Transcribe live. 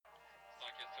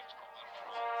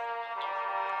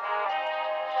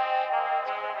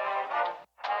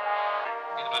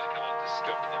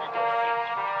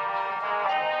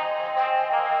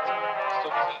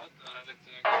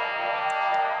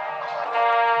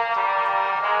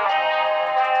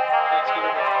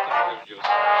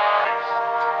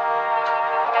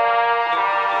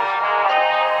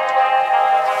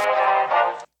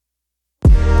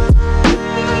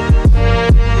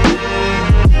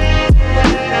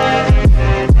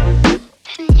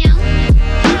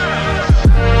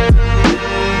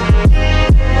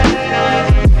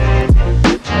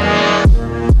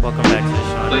Welcome back to the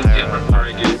Sean Tyra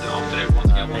podcast.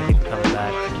 Thank you for coming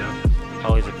back.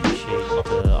 Always appreciate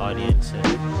the audience and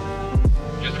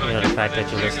the fact that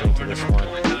you're listening to this one.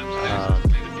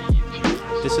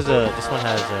 This one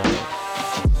has a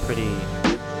pretty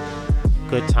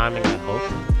good timing, I hope,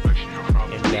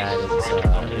 in that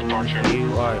if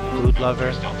you are a food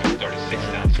lover, then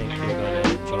I think you're going to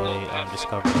enjoy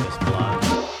discovering this blog.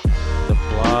 The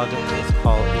blog is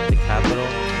called Eat the Capital.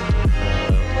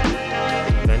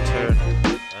 The inventor,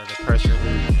 the person who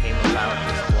came about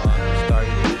this blog, who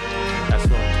started it, that's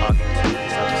who I'm talking to in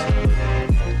this episode.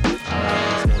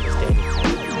 His name is Danny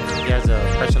Grimes. He has a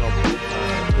personal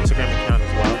Instagram account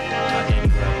as well, Danny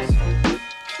Grimes.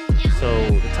 So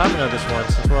the timing of this one,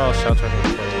 since we're all sheltering in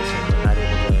place and we're not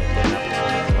able to get an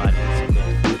opportunity to provide some good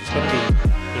food, it's going to be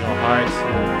hard to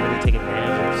really take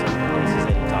advantage of some of the places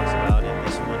that he talks about in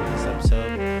this episode.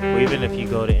 Or even if you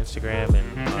go to Instagram and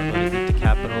go to Eat the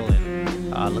Capital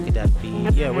and look at that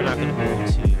feed, we're not going to be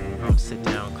able to sit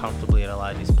down comfortably at a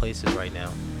lot of these places right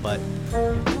now. But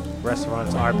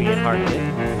restaurants are being hard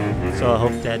hit, so I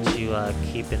hope that you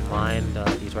keep in mind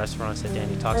these restaurants that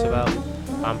Danny talks about.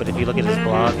 But if you look at his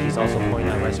blog, he's also pointing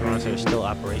out restaurants that are still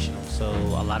operational. So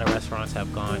a lot of restaurants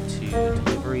have gone to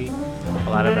delivery, a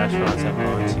lot of restaurants have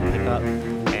gone to pickup,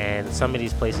 and some of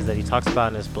these places that he talks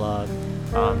about in his blog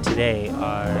today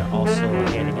are also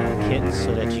handing out kits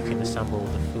so that you can assemble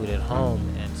the food at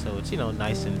home, and so it's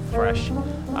nice and fresh,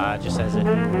 just as if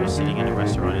you were sitting in a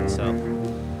restaurant itself.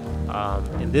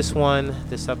 In this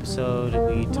episode,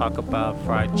 we talk about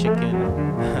fried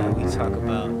chicken.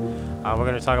 We're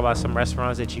going to talk about some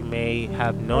restaurants that you may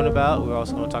have known about. We're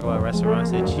also going to talk about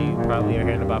restaurants that you probably are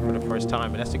hearing about for the first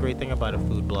time. And that's the great thing about a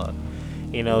food blog.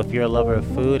 If you're a lover of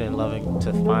food and loving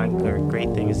to find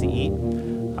great things to eat,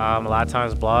 a lot of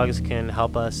times blogs can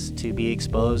help us to be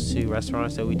exposed to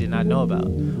restaurants that we did not know about,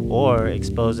 or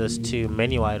expose us to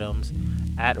menu items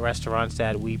at restaurants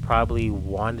that we probably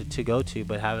wanted to go to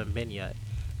but haven't been yet.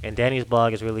 And Danny's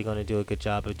blog is really going to do a good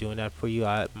job of doing that for you.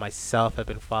 I myself have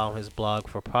been following his blog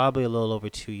for probably a little over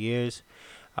 2 years.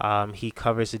 He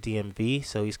covers the DMV,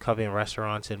 so he's covering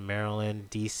restaurants in Maryland,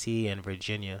 DC, and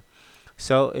Virginia.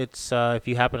 So it's if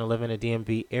you happen to live in a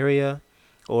DMV area,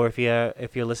 or if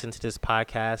you're listening to this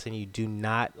podcast and you do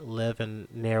not live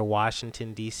near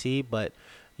Washington DC, but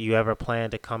you ever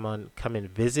plan to come and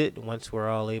visit once we're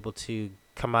all able to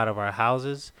come out of our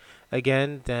houses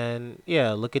again, then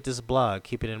look at this blog.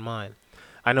 Keep it in mind.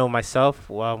 I know myself,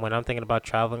 when I'm thinking about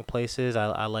traveling places,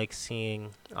 I like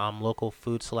seeing local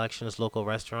food selections, local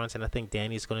restaurants, and I think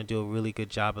Danny's going to do a really good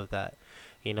job of that,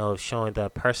 showing the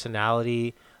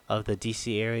personality of the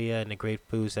DC area and the great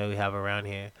foods that we have around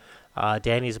here.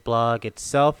 Danny's blog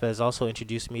itself has also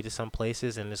introduced me to some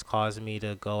places and has caused me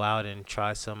to go out and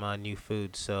try some new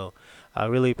food. So I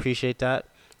really appreciate that.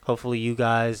 Hopefully you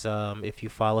guys, if you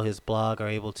follow his blog, are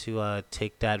able to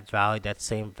take that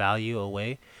same value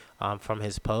away from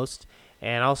his post.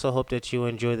 And I also hope that you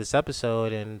enjoy this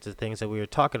episode and the things that we were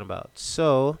talking about.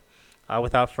 So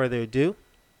without further ado,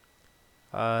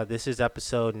 this is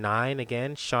episode 9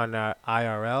 again, Sean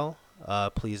IRL.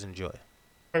 Please enjoy.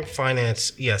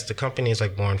 Finance, yes, the company is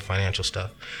like Born Financial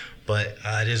Stuff, but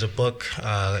there's a book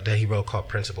that he wrote called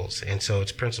Principles, and so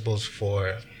it's principles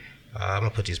for I'm gonna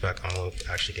put these back on. We'll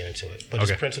actually get into it, but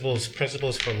okay. It's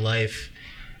principles for life,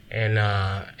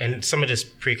 and some of this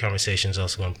pre-conversation is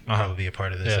also going to probably be a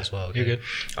part of this as well. Okay? You're good.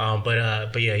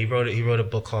 But he wrote a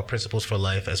book called Principles for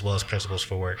Life as well as Principles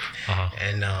for Work,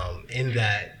 and in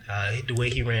that the way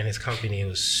he ran his company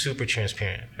was super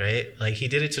transparent, right? Like he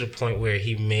did it to the point where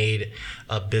he made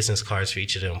business cards for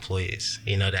each of the employees,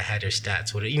 that had their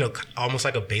stats with it, almost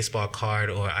like a baseball card.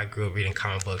 Or I grew up reading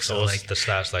comic books, so like the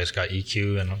stats, like it's got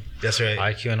EQ and that's right,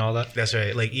 IQ and all that. That's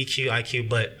right, like EQ, IQ,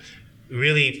 but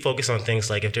really focus on things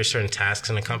like if there's certain tasks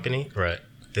in a company, right?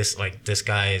 This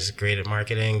guy is great at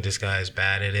marketing, this guy is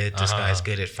bad at it, this guy is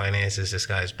good at finances, this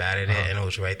guy is bad at it, and it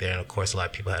was right there. And of course, a lot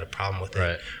of people had a problem with it,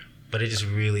 right? But it just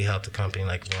really helped the company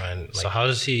run. So how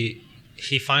does he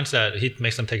finds that he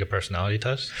makes them take a personality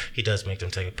test? He does make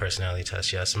them take a personality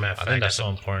test. Yes, as a matter of fact, I think that's so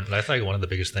important. That's like one of the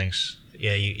biggest things.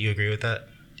 Yeah, you agree with that?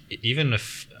 even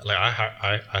if like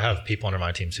I have people under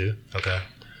my team too. Okay.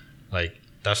 Like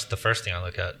that's the first thing I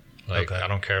look at. Like Okay. I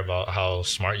don't care about how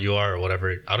smart you are or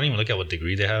whatever. I don't even look at what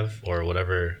degree they have or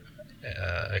whatever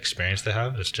experience they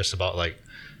have. It's just about like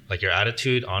your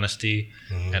attitude, honesty,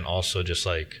 and also just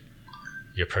like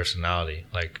your personality.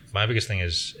 Like my biggest thing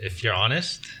is if you're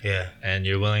honest, and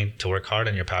you're willing to work hard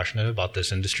and you're passionate about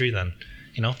this industry, then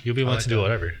you'll be willing to do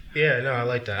whatever. Yeah, no, I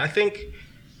like that. I think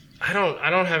I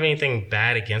don't have anything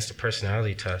bad against the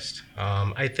personality test.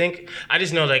 I think I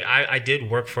just know like I did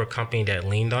work for a company that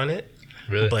leaned on it.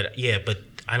 Really? But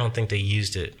I don't think they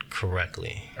used it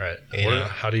correctly. Right.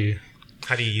 How do you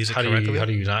use it correctly? How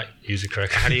do you not use it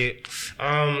correctly? How do you?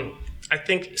 I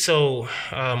think so.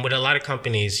 With a lot of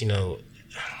companies,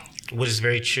 what is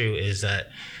very true is that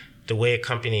the way a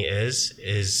company is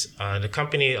the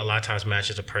company a lot of times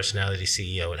matches the personality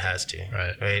CEO. It has to.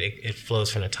 Right. It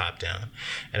flows from the top down,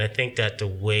 and I think that the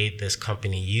way this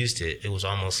company used it, it was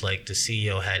almost like the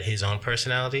CEO had his own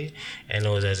personality, and it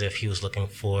was as if he was looking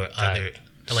for other.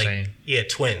 Like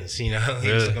twins, he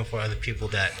was looking for other people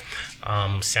that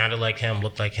sounded like him,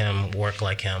 looked like him, worked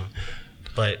like him.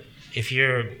 But if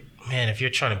you're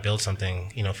trying to build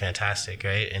something, fantastic,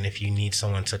 right? And if you need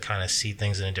someone to kind of see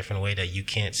things in a different way that you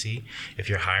can't see, if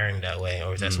you're hiring that way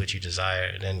or if that's what you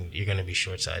desire, then you're going to be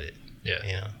short-sighted.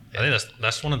 Yeah. I think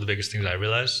that's one of the biggest things I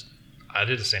realized. I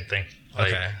did the same thing.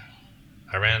 Like,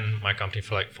 I ran my company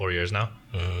for like 4 years now.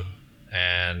 Mm-hmm.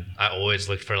 And I always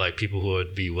looked for like people who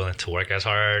would be willing to work as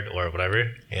hard or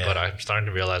whatever. Yeah. But I'm starting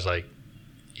to realize like,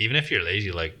 even if you're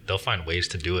lazy, like they'll find ways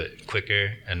to do it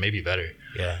quicker and maybe better.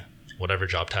 Yeah. Whatever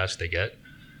job task they get.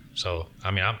 So,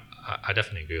 I mean, I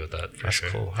definitely agree with that. That's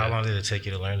cool. How long did it take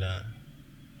you to learn that?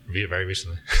 Very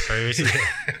recently. Very recently?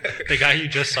 The guy you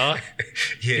just saw,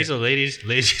 he's the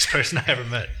laziest person I ever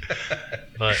met.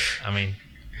 But, I mean,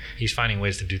 he's finding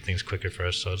ways to do things quicker for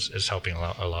us, so it's helping a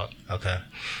lot. Okay.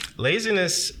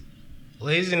 Laziness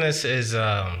is,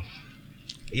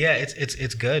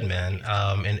 it's good, man,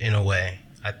 in a way.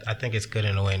 I think it's good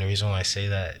in a way, and the reason why I say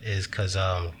that is because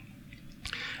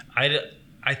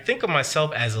I think of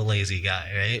myself as a lazy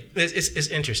guy, right? It's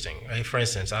interesting, right? For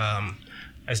instance,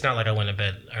 it's not like I went to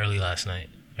bed early last night,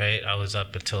 right? I was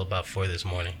up until about 4 this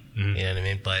morning. Mm-hmm. You know what I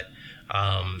mean? But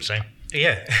same.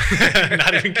 Yeah.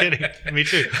 Not even kidding. Me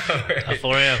too. Right. At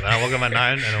 4 a.m. I woke up at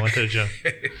 9 and I went to the gym.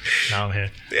 Now I'm here.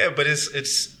 Yeah, but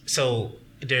it's so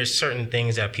there's certain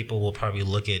things that people will probably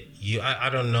look at you. I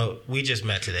don't know. We just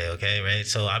met today, okay, right?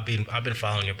 So I've been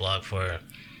following your blog for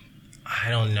I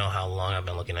don't know how long I've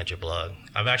been looking at your blog.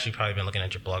 I've actually probably been looking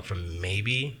at your blog for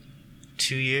maybe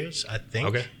 2 years, I think.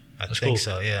 Okay. That's cool.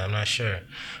 So. Yeah, I'm not sure.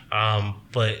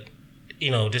 But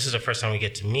this is the first time we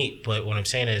get to meet, but what I'm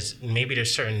saying is maybe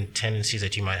there's certain tendencies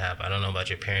that you might have. I don't know about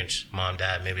your parents, mom,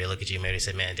 dad. Maybe they look at you, maybe they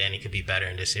say, man, Danny could be better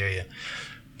in this area.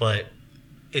 But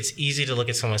it's easy to look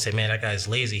at someone and say, man, that guy's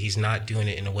lazy. He's not doing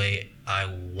it in a way I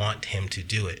want him to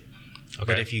do it. Okay.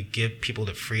 But if you give people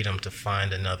the freedom to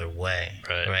find another way,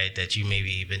 right, that you maybe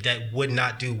even, that would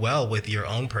not do well with your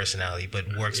own personality,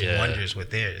 but works wonders with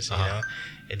theirs,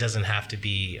 It doesn't have to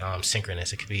be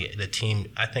synchronous. It could be the team.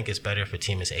 I think it's better if a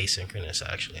team is asynchronous,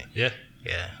 actually. Yeah.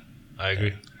 Yeah. I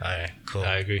agree. All right. Cool.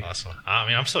 I agree. Awesome. I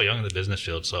mean, I'm still young in the business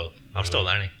field, so I'm still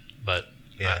learning. But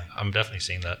I'm definitely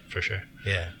seeing that for sure.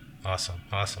 Yeah. Awesome,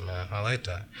 man. I like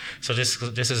that. So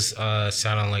this is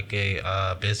sounding like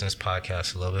a business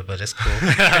podcast a little bit, but it's cool.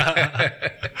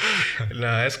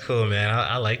 No, it's cool, man.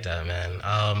 I like that,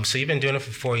 man. So you've been doing it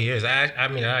for 4 years. I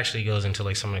mean, that actually goes into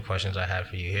like some of the questions I had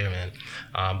for you here, man.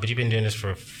 But you've been doing this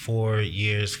for 4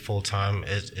 years full time.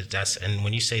 And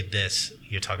when you say this,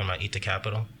 you're talking about Eat the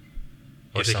Capital?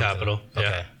 Eat the Capital.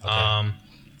 Okay. Yeah. Okay.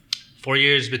 4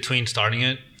 years between starting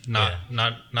it. Not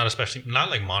especially not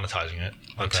like monetizing it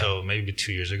until maybe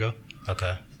 2 years ago.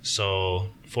 Okay. So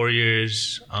 4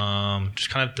 years, just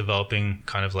kind of developing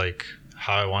kind of like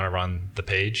how I want to run the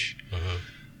page,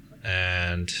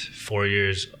 and 4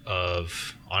 years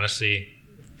of honestly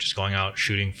just going out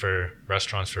shooting for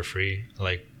restaurants for free,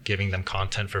 like giving them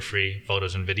content for free,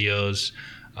 photos and videos.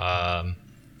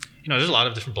 There's a lot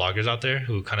of different bloggers out there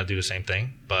who kind of do the same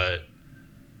thing, but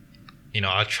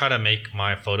I try to make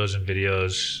my photos and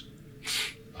videos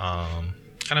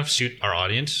kind of suit our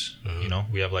audience.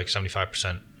 We have like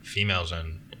 75% females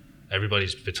and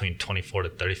everybody's between 24 to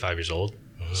 35 years old.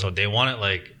 So they want it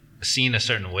like seen a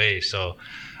certain way. So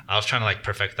I was trying to like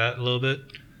perfect that a little bit.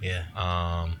 Yeah.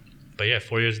 But yeah,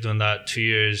 4 years doing that, 2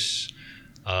 years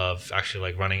of actually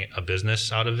like running a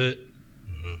business out of it.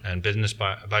 And business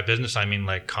by business, I mean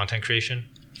like content creation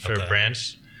for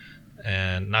brands.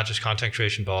 And not just content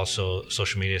creation, but also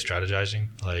social media strategizing,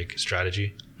 like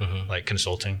strategy, like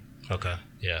consulting. Okay.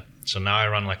 Yeah. So now I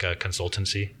run like a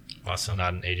consultancy, Awesome.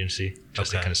 not an agency,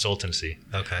 just Okay. a consultancy.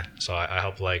 Okay. So I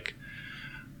help like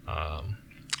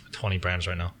 20 brands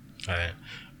right now. All right.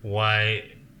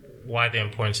 Why the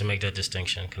importance to make that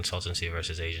distinction, consultancy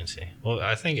versus agency? Well,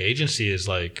 I think agency is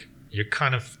like, you're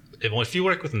kind of, if you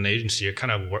work with an agency, you're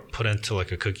kind of put into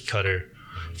like a cookie cutter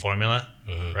formula,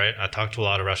 right? I talk to a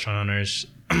lot of restaurant owners.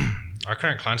 Our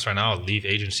current clients right now leave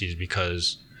agencies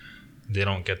because they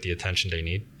don't get the attention they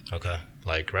need. Okay.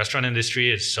 Like restaurant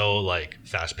industry is so like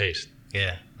fast paced.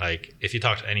 Yeah. Like if you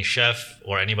talk to any chef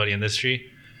or anybody in the industry,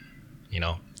 you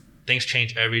know, things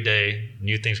change every day.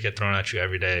 New things get thrown at you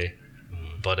every day,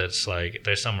 but it's like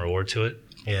there's some reward to it,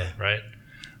 Yeah. right?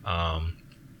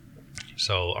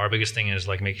 So our biggest thing is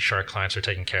like making sure our clients are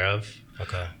taken care of.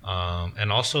 Okay.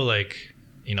 And also like,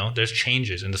 you know, there's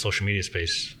changes in the social media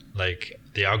space. Like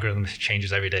the algorithm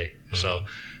changes every day. So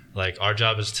like our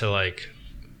job is to like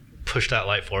push that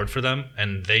light forward for them.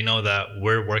 And they know that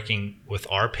we're working with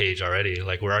our page already.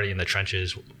 Like we're already in the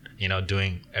trenches, you know,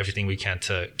 doing everything we can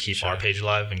to keep our page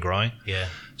alive and growing. Yeah.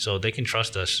 So they can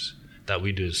trust us that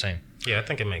we do the same. Yeah, I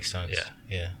think it makes sense. Yeah.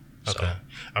 Yeah. So- Okay.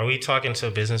 Are we talking so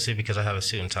businessy because I have a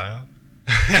suit and tie on?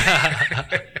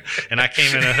 And I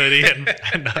came in a hoodie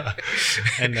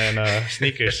and then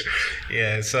sneakers.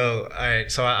 Yeah. So, all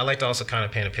right. So I like to also kind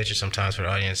of paint a picture sometimes for the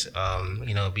audience.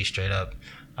 You know, be straight up.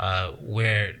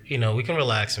 Where, you know, we can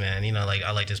relax, man. You know, like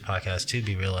I like this podcast to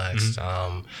be relaxed.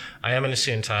 I am in a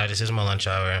suit and tie. This is my lunch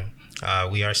hour.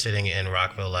 We are sitting in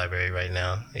Rockville Library right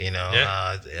now. You know,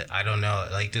 I don't know,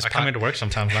 like this. I come into work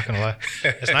sometimes, not gonna lie.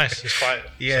 It's nice. It's quiet.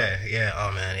 Yeah, yeah.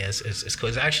 Oh man, yeah, it's cool.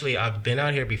 It's actually, I've been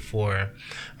out here before.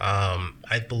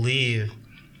 I believe,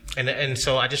 and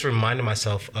so I just reminded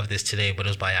myself of this today, but it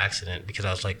was by accident because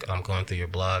I was like, I'm going through your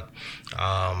blog.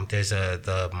 There's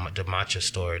the matcha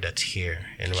store that's here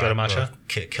in Kyoto Rockville.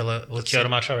 Matcha? Kyoto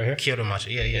Matcha right here. Kyoto Matcha.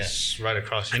 Yeah, yeah. It's right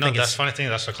across. You I know, think that's it's- funny thing.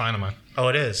 That's a client of mine. Oh,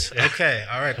 it is. Okay.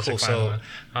 All right. That's Cool. a So,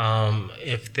 client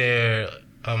if they're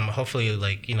hopefully,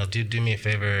 like, you know, do me a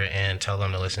favor and tell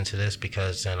them to listen to this,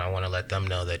 because then I want to let them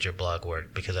know that your blog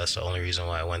worked, because that's the only reason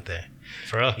why I went there.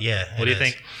 For real? Yeah. What do you it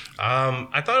think? is.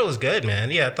 I thought it was good,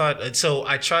 man. Yeah, I thought so.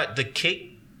 I tried the cake.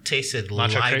 Tasted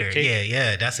Matcha lighter. cake?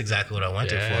 Yeah. That's exactly what I went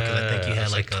there for, because I think you had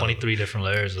it's like 23 different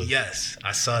layers of, Yes,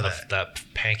 I saw that. of that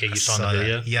pancake you saw in saw the that.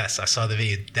 video. Yes, I saw the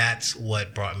video. That's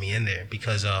what brought me in there,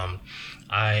 because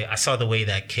I saw the way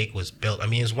that cake was built. I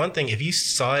mean, it's one thing if you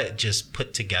saw it just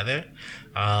put together.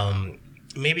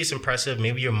 Maybe it's impressive.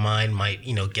 Maybe your mind might,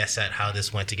 you know, guess at how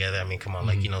this went together. I mean, come on,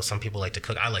 like, you know, some people like to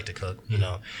cook. I like to cook, you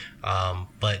know,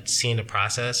 but seeing the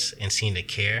process and seeing the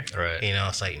care, Right. you know,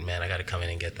 it's like, man, I got to come in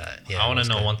and get that. Yeah, I want it's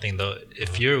to know good. one thing though.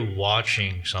 If you're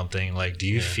watching something, like, do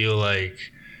you feel like?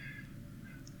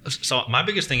 So my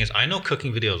biggest thing is, I know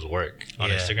cooking videos work on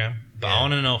Yeah. Instagram, but Yeah. I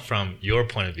want to know from your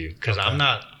point of view, because Okay. I'm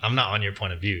not on your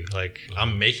point of view. Like,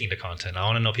 I'm making the content. I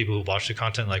want to know people who watch the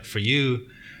content. Like, for you,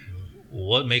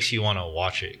 what makes you want to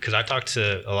watch it? Because I talk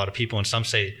to a lot of people, and some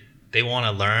say they want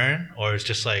to learn, or it's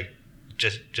just like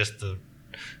just the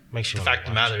Makes you the wanna fact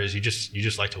of the watch. matter is you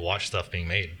just like to watch stuff being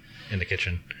made in the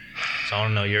kitchen. So I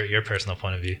want to know your personal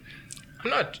point of view.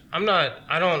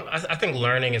 I think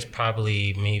learning is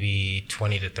probably maybe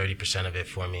 20 to 30% of it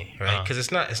for me, right? Uh-huh. Because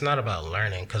it's not about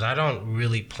learning, because I don't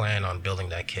really plan on building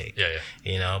that cake. Yeah.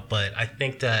 You know, but I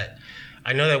think that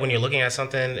I know that when you're looking at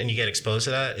something and you get exposed to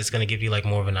that, it's going to give you like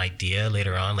more of an idea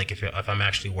later on. Like if I'm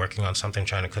actually working on something,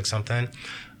 trying to cook something,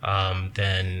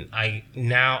 then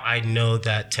I know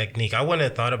that technique. I wouldn't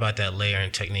have thought about that layering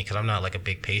technique, because I'm not like a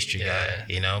big pastry guy,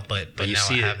 you know. But you now I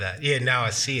see have it. that. Yeah, now I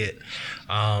see it.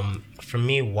 For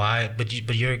me, why? But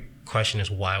your question is,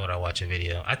 why would I watch a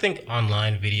video? I think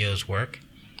online videos work.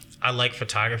 I like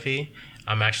photography.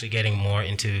 I'm actually getting more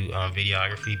into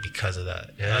videography because of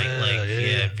that.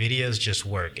 Yeah. Videos just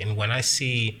work. And when I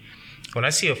see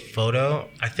a photo,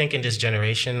 I think in this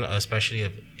generation, especially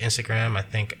of Instagram,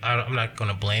 I'm not going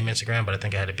to blame Instagram, but I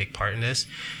think I had a big part in this,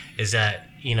 is that,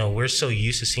 you know, we're so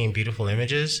used to seeing beautiful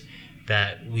images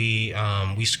that we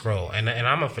scroll. And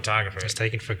I'm a photographer. It's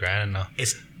taken for granted now.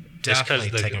 It's Just definitely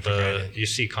because taken for granted. you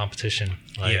see competition.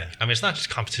 Like, Yeah. I mean, it's not just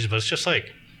competition, but it's just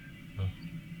like,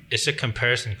 it's a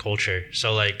comparison culture.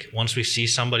 So like, once we see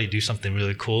somebody do something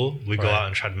really cool, we go Right. out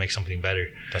and try to make something better.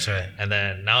 That's right. And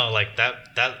then now, like, that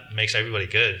makes everybody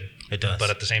good. It does. But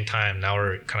at the same time, now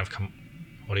we're kind of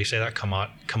what do you say that?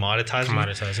 Commoditizing?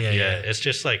 Commoditized, yeah. It's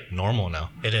just like normal now.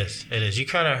 It is. You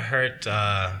kind of hurt.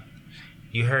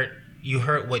 You hurt you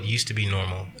hurt what used to be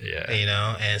normal. Yeah. You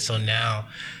know, and so now,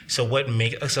 so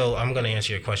I'm gonna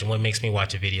answer your question. What makes me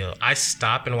watch a video? I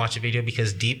stop and watch a video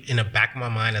because deep in the back of my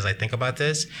mind, as I think about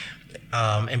this,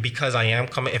 and because I am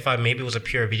coming, if I maybe was a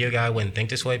pure video guy, I wouldn't think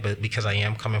this way. But because I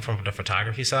am coming from the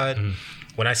photography side,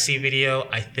 when I see video,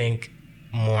 I think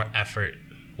more effort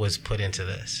was put into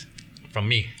this. From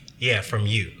me. Yeah, from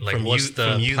you. Like, from what's you,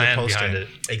 the from you, plan the poster. behind it?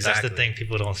 Exactly. That's the thing.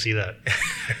 People don't see that.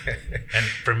 And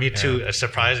for me too, it's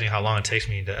surprising how long it takes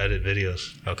me to edit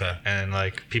videos. Okay. And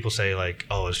like people say like,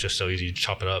 oh, it's just so easy to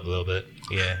chop it up a little bit.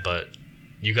 Yeah. But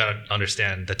you got to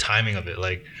understand the timing of it.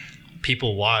 Like,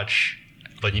 people watch,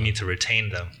 but you need to retain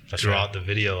them throughout the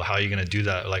video. How are you going to do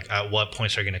that? Like, at what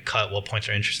points are you going to cut? What points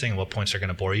are interesting? And what points are going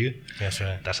to bore you? That's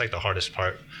right. That's like the hardest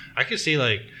part. I could see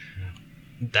like,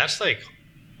 that's like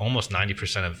almost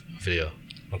 90% of video.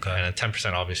 Okay. And then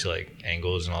 10% obviously like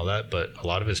angles and all that. But a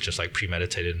lot of it's just like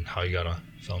premeditated and how you got to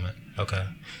film it. Okay.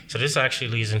 So this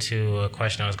actually leads into a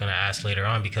question I was going to ask later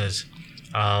on, because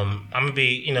I'm going to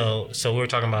be, you know, so we were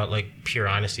talking about like pure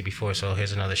honesty before. So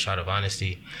here's another shot of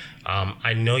honesty.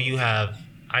 I know you have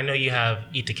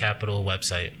Eat the Capital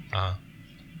website.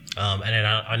 And then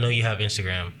I know you have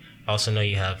Instagram. I also know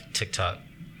you have TikTok.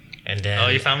 And then, oh,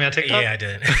 you found me on TikTok? Yeah, I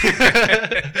did.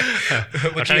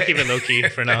 I'm trying to keep it low key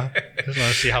for now. Just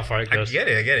want to see how far it goes. I get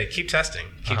it. Keep testing.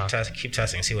 Keep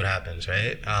testing. See what happens,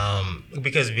 right?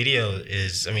 Because video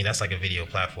is, I mean, that's like a video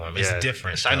platform. It's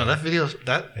different. I know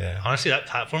honestly, that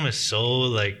platform is so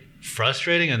like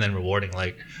frustrating and then rewarding.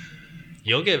 Like,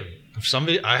 you'll get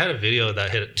somebody. I had a video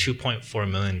that hit 2.4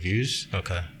 million views.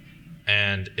 Okay.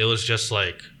 And it was just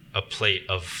like a plate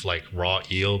of like raw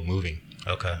eel moving.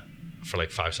 Okay. For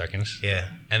like 5 seconds. Yeah.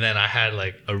 And then I had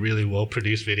like a really well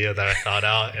produced video that I thought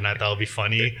out and I thought would be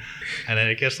funny. And then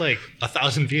it gets like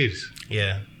 1,000 views.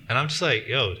 Yeah. And I'm just like,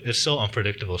 yo, it's so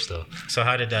unpredictable still. So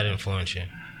how did that influence you?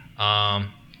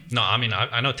 No, I mean,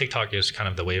 I know TikTok is kind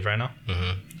of the wave right now.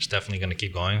 Mm-hmm. It's definitely going to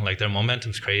keep going. Like, their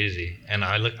momentum's crazy. And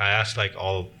I talked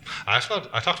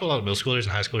to a lot of middle schoolers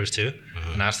and high schoolers too.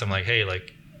 Mm-hmm. And asked them like, hey,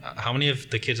 like, how many of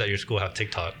the kids at your school have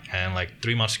TikTok? And like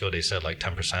 3 months ago, they said like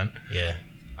 10%. Yeah.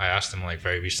 I asked them like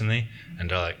very recently, and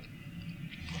they're like,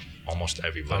 almost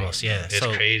everybody. Almost, yeah. It's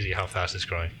crazy how fast it's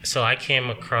growing. So I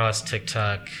came across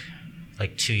TikTok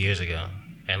like 2 years ago,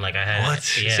 and like I had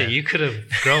what? Yeah. So you could have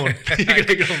grown. You could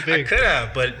have grown big. I could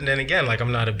have, but then again, like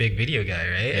I'm not a big video guy,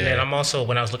 right? Yeah. And then I'm also,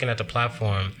 when I was looking at the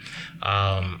platform,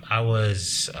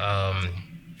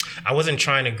 I wasn't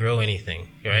trying to grow anything,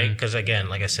 right? Because again,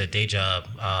 like I said, day job,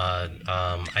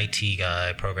 IT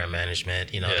guy, program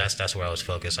management, you know, that's where I was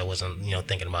focused. I wasn't, you know,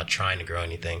 thinking about trying to grow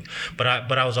anything, but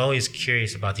I was always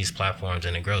curious about these platforms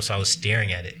and the growth. So I was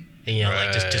staring at it, and, you know,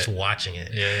 like just watching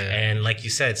it. Yeah. And like you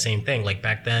said, same thing. Like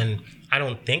back then, I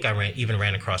don't think I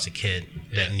ran across a kid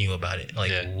that knew about it.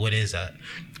 Like, what is that?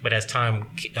 But as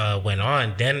time went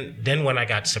on, then when I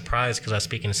got surprised, because I was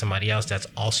speaking to somebody else that's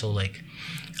also like,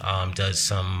 does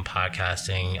some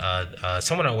podcasting.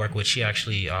 Someone I work with, she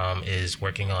actually is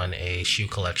working on a shoe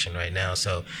collection right now.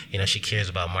 So, you know, she cares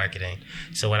about marketing.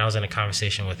 So when I was in a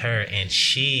conversation with her, and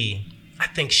I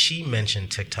think she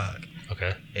mentioned TikTok.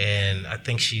 Okay. And I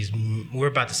think we're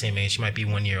about the same age. She might be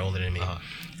 1 year older than me.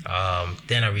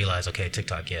 Then I realized, okay,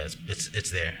 TikTok,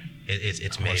 it's there.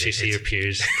 It's made. Once you see your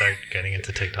peers start getting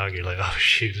into TikTok, you're like, oh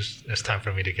shoot, it's time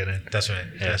for me to get in. That's right.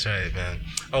 Yeah. That's right, man.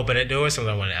 Oh, but there was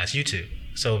something I wanted to ask you too.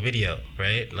 So video,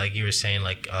 right? Like you were saying,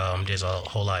 like there's a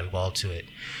whole lot involved to it.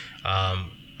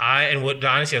 And what the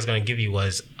honesty I was going to give you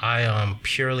was I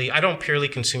don't purely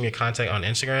consume your content on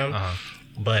Instagram,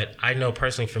 but I know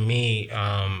personally for me,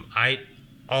 I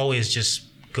always just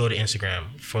go to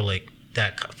Instagram for like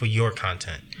that for your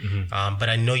content. Mm-hmm. But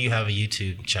I know you have a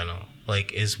YouTube channel. Like,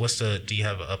 do you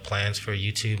have plans for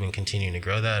YouTube and continuing to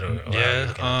grow that? Or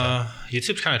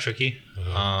YouTube's kind of tricky.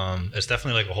 Mm-hmm. It's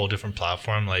definitely like a whole different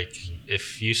platform. Like,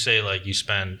 if you say like you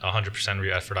spend 100% of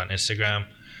your effort on Instagram,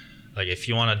 like if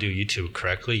you want to do YouTube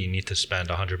correctly, you need to spend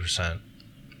 100%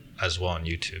 as well on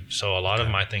YouTube. So a lot of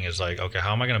my thing is like, okay,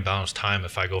 how am I going to balance time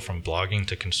if I go from blogging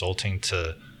to consulting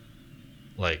to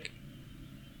like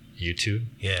YouTube?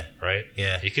 Yeah. Right?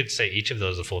 Yeah. You could say each of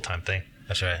those is a full-time thing.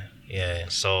 That's right. Yeah.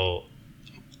 So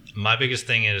my biggest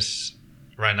thing is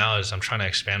right now is I'm trying to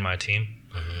expand my team.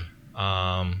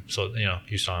 Mm-hmm. So, you know,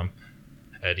 you saw him,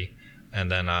 Eddie,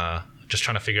 and then just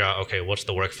trying to figure out, okay, what's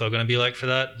the workflow going to be like for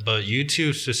that? But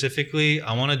YouTube specifically,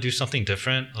 I want to do something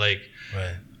different. Like,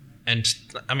 right. And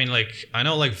I mean, like, I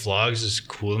know like vlogs is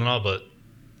cool and all, but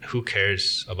who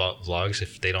cares about vlogs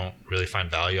if they don't really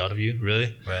find value out of you,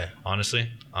 really? Right.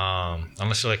 Honestly,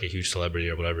 unless you're like a huge celebrity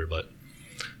or whatever, but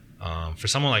For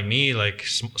someone like me, like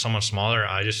someone smaller,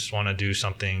 I just want to do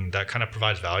something that kind of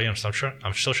provides value. I'm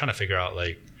still trying to figure out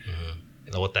like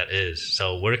you know, what that is.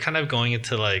 So we're kind of going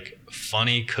into like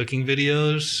funny cooking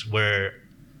videos where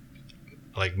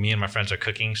like me and my friends are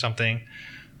cooking something,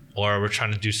 or we're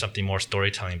trying to do something more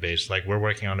storytelling based. Like we're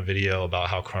working on a video about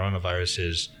how coronavirus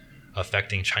is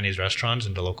affecting Chinese restaurants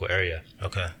in the local area.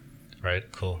 Okay. Right?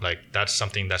 Cool. Like that's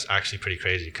something that's actually pretty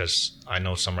crazy because I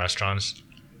know some restaurants,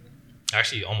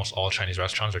 actually almost all Chinese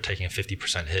restaurants are taking a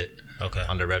 50% hit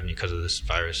on their revenue because of this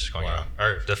virus going around.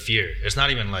 Or the fear. It's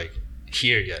not even like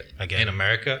here yet in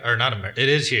America, or not America. It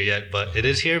is here yet, but it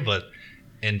is here, but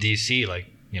in DC, like,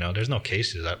 you know, there's no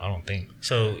cases, I don't think.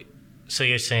 So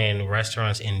you're saying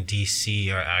restaurants in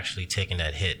DC are actually taking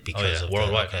that hit because of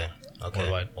worldwide. Okay.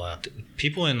 Worldwide. Wow.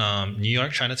 People in New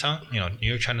York, Chinatown, you know, New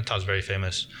York Chinatown is very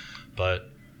famous, but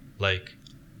like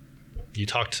you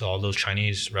talk to all those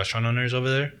Chinese restaurant owners over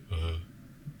there,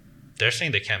 they're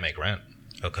saying they can't make rent.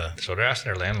 Okay. So they're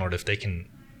asking their landlord if they can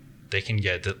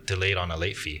get delayed on a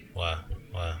late fee. Wow.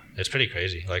 It's pretty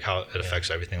crazy, like how it affects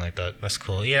everything like that. That's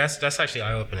cool. Yeah, that's actually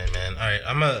eye-opening, man. All right,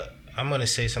 I'm gonna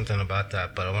say something about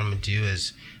that, but what I'm gonna do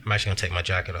is I'm actually gonna take my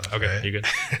jacket off. Okay, right? you good?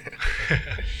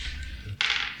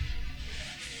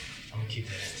 I'm gonna keep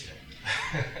that in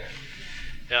today.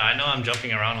 Yeah, I know I'm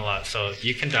jumping around a lot, so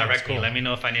you can direct me. Let me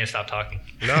know if I need to stop talking.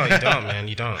 No, you don't, man.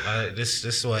 You don't. This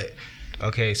is what.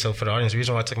 Okay, so for the audience, the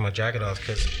reason why I took my jacket off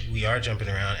because we are jumping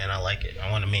around and I like it. I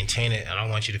want to maintain it and I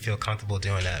want you to feel comfortable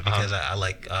doing that because I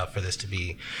like for this to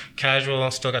be casual. I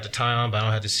still got the tie on, but I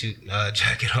don't have the suit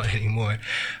jacket on anymore.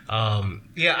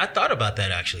 Yeah, I thought about that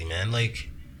actually, man.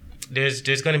 Like, there's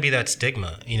going to be that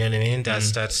stigma, you know what I mean?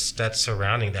 That's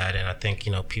surrounding that, and I think,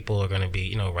 you know, people are going to be,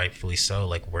 you know, rightfully so,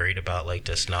 like worried about like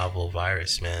this novel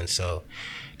virus, man. So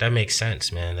that makes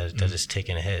sense, man. That is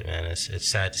taking a hit, man. It's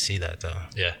sad to see that though.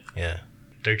 Yeah.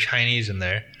 They're Chinese in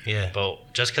there. Yeah.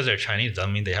 But just because they're Chinese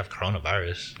doesn't mean they have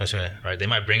coronavirus. That's right. Right? They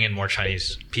might bring in more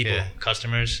Chinese people,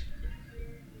 customers.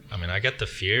 I mean, I get the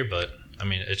fear, but I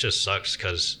mean, it just sucks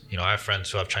because, you know, I have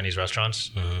friends who have Chinese restaurants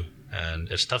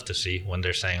and it's tough to see when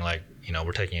they're saying like, you know,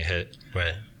 we're taking a hit.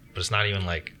 Right. But it's not even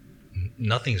like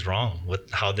nothing's wrong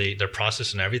with how their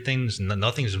process and everything.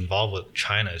 Nothing's involved with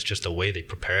China. It's just the way they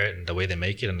prepare it and the way they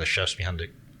make it and the chefs behind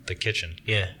the kitchen.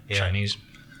 Yeah. Chinese.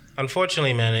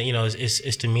 Unfortunately, man, you know,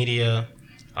 it's the media.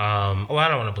 I don't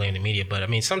want to blame the media, but I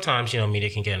mean, sometimes, you know, media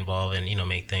can get involved and, you know,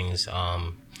 make things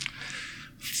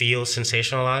feel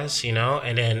sensationalized, you know,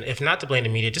 and then if not to blame the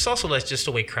media, just also let's just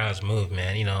the way crowds move,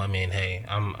 man. You know, I mean, hey,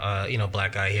 I'm you know,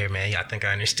 black guy here, man. Yeah, I think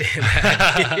I understand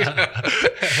that.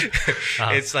 You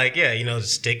know? It's like, yeah, you know,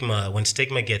 stigma. When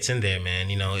stigma gets in there, man,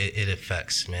 you know, it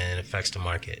affects, man. It affects the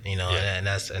market, you know, and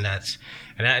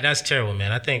that's terrible,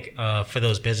 man. I think for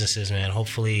those businesses, man,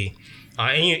 hopefully.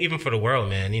 And even for the world,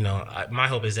 man, you know, my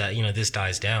hope is that, you know, this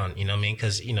dies down, you know what I mean?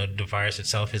 Because, you know, the virus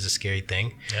itself is a scary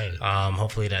thing. Yeah.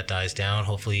 Hopefully that dies down.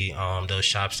 Hopefully those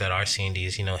shops that are seeing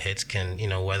these, you know, hits can, you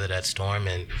know, weather that storm.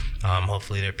 And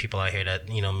hopefully there are people out here that,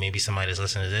 you know, maybe somebody that's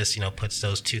listening to this, you know, puts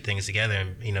those two things together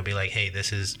and, you know, be like, hey,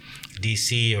 this is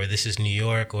DC or this is New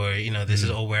York or, you know, this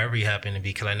is wherever you happen to be.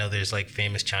 Because I know there's like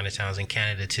famous Chinatowns in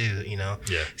Canada too, you know?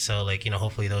 Yeah. So like, you know,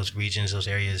 hopefully those regions, those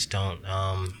areas don't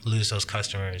lose those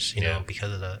customers, you know,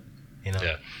 because of that, you know.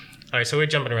 Yeah. All right, so we're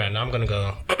jumping around. Now I'm gonna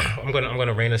go. I'm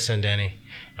gonna rein us in, Danny.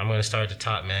 I'm gonna start at the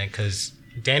top, man, because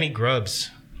Danny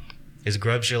Grubbs. Is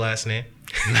Grubbs your last name?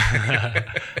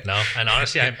 No, and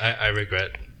honestly, I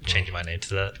regret changing my name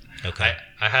to that. Okay.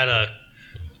 I had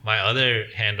my other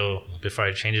handle before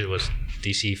I changed it was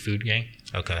DC Food Gang.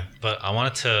 Okay. But I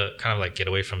wanted to kind of like get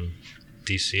away from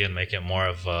DC and make it more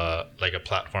of like a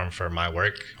platform for my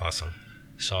work. Awesome.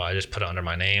 So I just put it under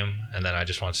my name, and then I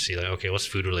just wanted to see like, okay, what's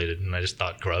food related? And I just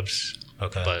thought Grubbs.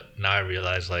 Okay. But now I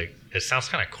realize like it sounds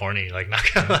kind of corny, like not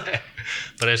gonna lie.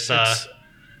 But it's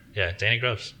Danny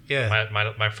Grubbs. Yeah.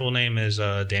 My full name is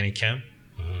Danny Kim.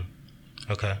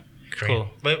 Mm-hmm. Okay. Korean.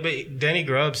 Cool. But Danny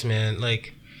Grubbs, man,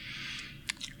 like,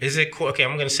 is it cool? Okay,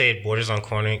 I'm gonna say it borders on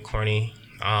corny.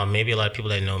 Maybe a lot of people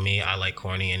that know me, I like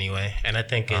corny anyway, and I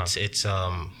think I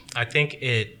think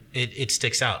it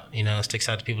sticks out, you know, it sticks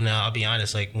out to people. Now, I'll be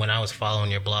honest, like when I was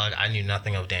following your blog, I knew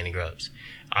nothing of Danny Grubbs.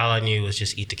 All I knew was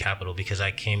just Eat the Capital because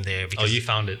I came there. Because you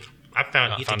found it? I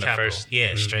found Eat the Capital. First.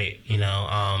 Yeah, straight, you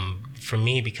know. For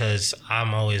me, because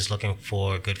I'm always looking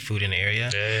for good food in the area,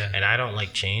 and I don't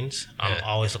like chains. I'm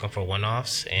always looking for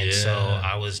one-offs, and so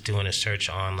I was doing a search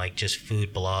on like just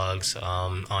food blogs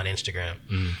on Instagram,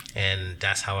 and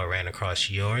that's how I ran across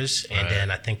yours. And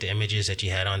then I think the images that you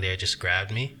had on there just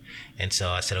grabbed me, and so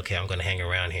I said, okay, I'm going to hang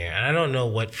around here. And I don't know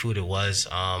what food it was.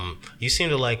 You seem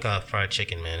to like fried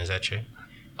chicken, man. Is that true?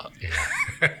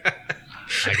 Yeah.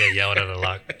 I get yelled at a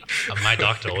lot. My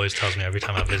doctor always tells me every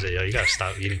time I visit, yo, you gotta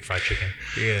stop eating fried chicken.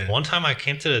 Yeah. One time I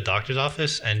came to the doctor's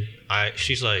office and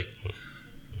she's like,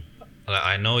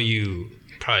 I know you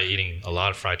probably eating a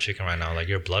lot of fried chicken right now. Like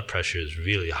your blood pressure is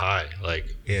really high,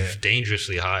 like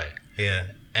dangerously high. Yeah.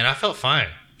 And I felt fine,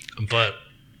 but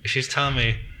she's telling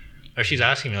me, or she's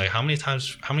asking me like, how many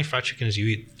fried chickens you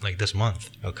eat like this month?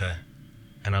 Okay.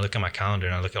 And I look at my calendar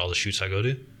and I look at all the shoots I go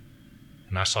to.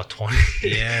 And I saw 20.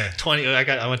 Yeah. 20.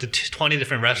 I went to 20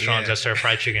 different restaurants that serve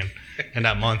fried chicken in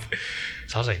that month.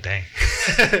 So I was like, dang,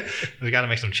 we got to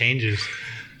make some changes.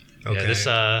 Okay.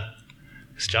 Yeah,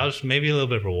 this job's maybe a little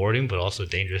bit rewarding, but also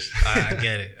dangerous. I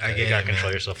get it. I get it. You got to man.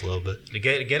 control yourself a little bit.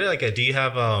 Get it like a, do you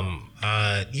have,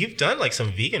 you've done like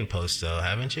some vegan posts though,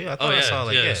 haven't you? I thought I saw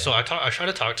like, So I try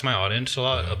to talk to my audience a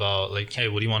lot about like, hey,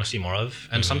 what do you want to see more of?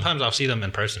 And sometimes I'll see them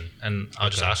in person and I'll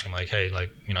just ask them like, hey, like,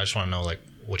 I just want to know like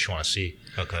what you want to see.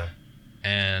 Okay.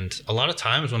 And a lot of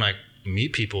times when I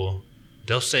meet people,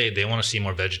 they'll say they want to see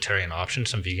more vegetarian options,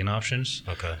 some vegan options.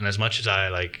 Okay. And as much as I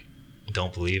like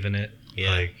don't believe in it,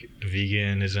 like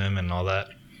veganism and all that,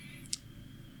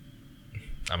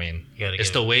 I mean,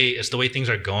 it's the way things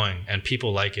are going and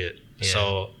people like it. Yeah.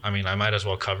 So I mean, I might as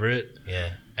well cover it.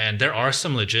 Yeah. And there are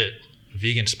some legit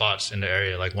vegan spots in the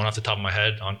area, like one off the top of my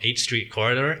head on 8th Street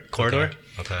corridor.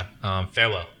 Okay.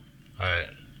 Farewell. All right.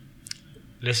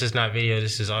 This is not video,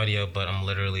 this is audio, but I'm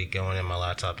literally going in my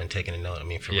laptop and taking a note. I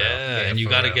mean, for real. Yeah, and you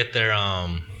got to get their,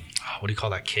 what do you call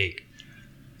that cake?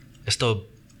 It's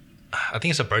I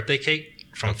think it's a birthday cake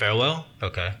from Farewell.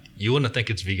 Okay. You wouldn't think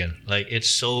it's vegan. Like,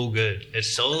 it's so good.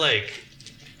 It's so, like,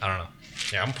 I don't know.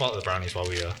 Yeah, I'm going to pull out the brownies while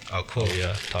we, cool.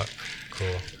 Talk.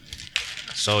 Cool.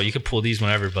 So you can pull these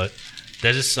whenever, but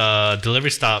there's this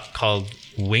delivery stop called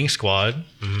Wing Squad.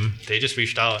 Mm-hmm. They just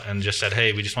reached out and just said,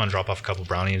 hey, we just want to drop off a couple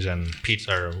brownies and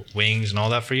pizza or wings and all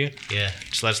that for you. Yeah.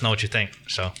 Just let us know what you think.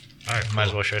 So, all right, cool. Might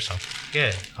as well share some.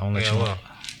 Yeah. I won't let you know. Well,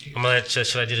 I'm gonna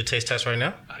should I do the taste test right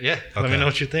now? Yeah. Okay. Let me know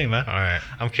what you think, man. All right.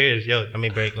 I'm curious. Yo, Let me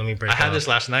break. I had this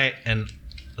last night and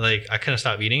like I couldn't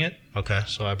stop eating it. Okay.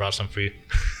 So I brought some for you.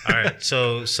 All right.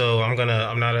 So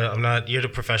I'm not, you're the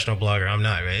professional blogger. I'm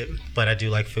not, right? But I do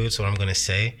like food. So what I'm going to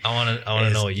say. I want to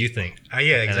know what you think.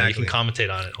 Yeah, exactly. And you can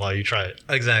commentate on it while you try it.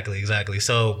 Exactly.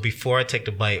 So before I take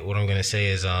the bite, what I'm going to say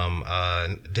is,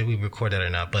 did we record that or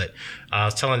not? But I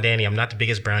was telling Danny, I'm not the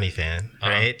biggest brownie fan,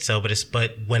 right? So,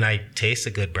 but when I taste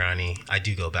a good brownie, I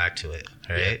do go back to it,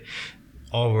 right?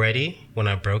 Yeah. Already, when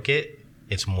I broke it,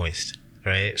 it's moist.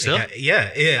 Right. Still?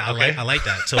 Yeah. Okay. I like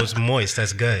that. So it's moist.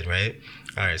 That's good, right?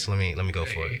 All right. So let me go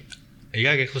for it. You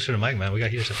gotta get closer to the mic, man. We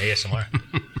gotta hear some ASMR.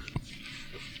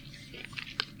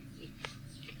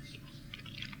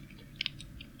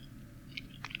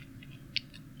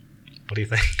 What do you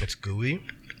think? It's gooey.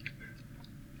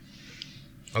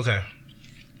 Okay.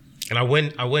 And I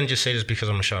wouldn't just say this because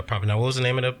I'm a sharp prophet. Now, what was the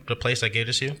name of the place I gave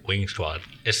this to you? Wing Squad.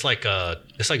 It's like a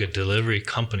delivery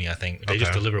company, I think. They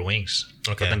just deliver wings.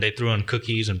 Okay. But then they threw in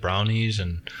cookies and brownies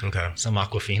and some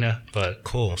Aquafina. But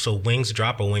cool. So Wings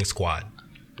Drop or Wing Squad?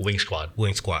 Wing Squad.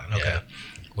 Wing Squad. Okay. Yeah.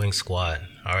 Wing Squad.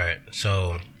 All right.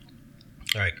 So,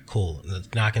 all right, cool.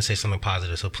 Now I can say something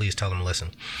positive. So please tell them to listen.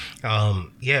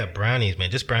 Yeah, brownies,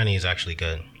 man. This brownie is actually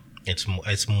good. It's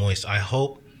moist.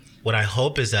 What I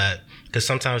hope is that, because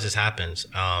sometimes this happens,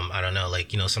 I don't know,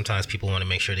 like, sometimes people want to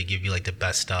make sure they give you like the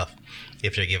best stuff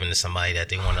if they're giving to somebody that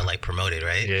they want to like promote it,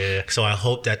 right? Yeah. So I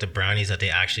hope that the brownies that they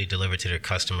actually deliver to their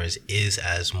customers is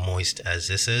as moist as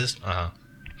this is.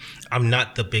 I'm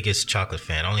not the biggest chocolate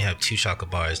fan. I only have 2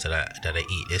 chocolate bars that I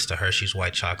eat. It's the Hershey's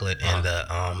white chocolate and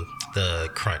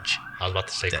the Crunch. I was about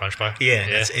to say Crunch Bar. Yeah,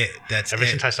 that's it. Ever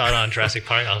since I saw it on Jurassic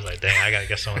Park, I was like, dang, I gotta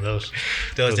get some of those.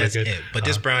 That's it. But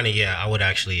this brownie, yeah, I would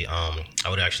actually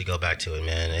go back to it,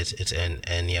 man. It's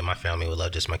and yeah, my family would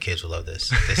love this. My kids would love this.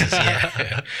 This is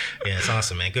yeah, it's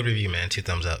awesome, man. Good review, man. 2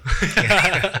 thumbs up.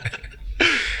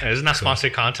 It's not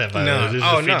sponsored content, by the way. This is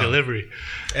a free delivery.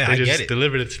 Yeah, they I just get it.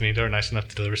 delivered it to me. They were nice enough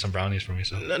to deliver some brownies for me.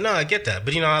 So no, I get that.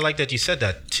 But I like that you said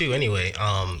that too. Anyway,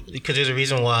 because there's a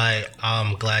reason why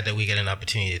I'm glad that we get an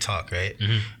opportunity to talk, right?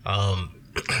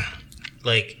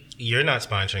 Like, you're not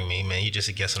sponsoring me, man. You're just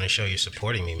a guest on the show. You're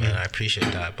supporting me, man. I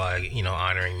appreciate that by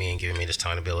honoring me and giving me this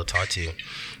time to be able to talk to you.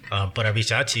 But I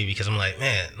reached out to you because I'm like,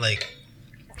 man, like,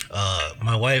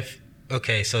 my wife.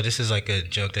 Okay, so this is like a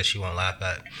joke that she won't laugh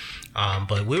at.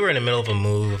 But we were in the middle of a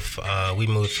move. We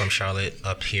moved from Charlotte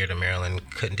up here to Maryland.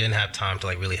 Didn't have time to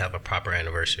like really have a proper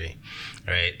anniversary,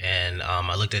 right? And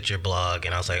I looked at your blog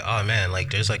and I was like, oh man,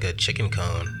 like there's like a chicken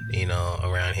cone,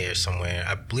 around here somewhere.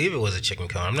 I believe it was a chicken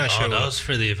cone. I'm not sure. That was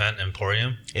for the event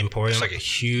Emporium. Emporium. It's like a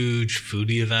huge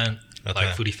foodie event. Okay.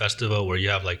 like foodie festival where you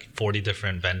have like 40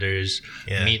 different vendors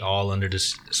meet all under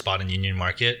this spot in Union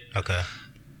Market. Okay.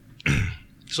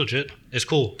 It's legit. It's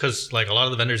cool because like a lot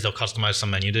of the vendors, they'll customize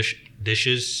some menu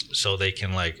dishes so they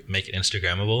can like make it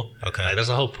Instagrammable. Okay. Like, that's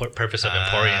the whole purpose of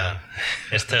Emporium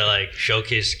is to like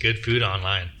showcase good food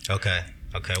online. Okay.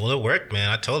 Okay. Well, it worked, man.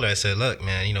 I told her, I said, look,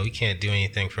 man, you know, we can't do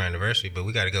anything for anniversary, but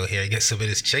we got to go here and get some of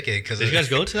this chicken. Did you guys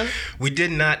go to that? We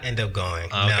did not end up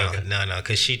going. Okay. No.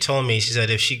 Because she told me, she said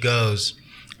if she goes,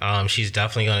 she's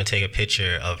definitely going to take a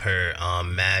picture of her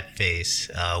mad face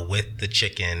with the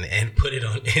chicken and put it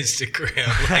on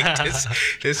Instagram. Like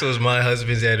this was my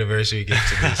husband's anniversary gift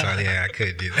to me. So yeah, I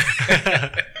couldn't do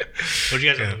that. Where'd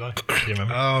you guys end up going? Do you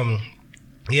remember?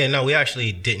 Yeah, no, we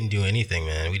actually didn't do anything,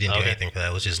 man. We didn't do anything for that.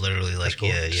 It was just literally like,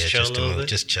 cool. just to move,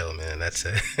 just chill, man. That's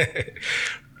it.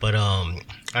 But all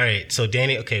right. So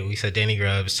Danny, we said Danny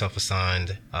Grubbs,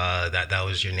 self-assigned. That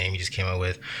was your name you just came up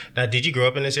with. Now, did you grow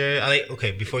up in this area?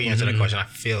 Before you answer that question,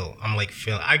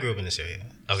 I grew up in this area.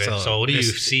 Okay. So what do you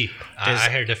see? I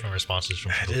hear different responses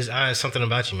from people. There's something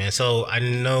about you, man. So I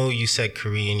know you said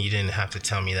Korean. You didn't have to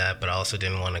tell me that, but I also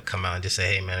didn't want to come out and just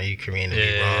say, "Hey, man, are you Korean?" and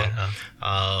be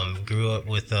wrong. Grew up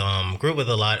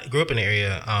in the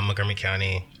area, Montgomery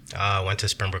County. Went to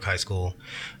Springbrook High School.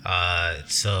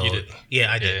 So you did?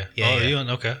 Yeah, I did.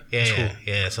 Okay. That's cool.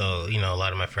 Yeah. So, you know, a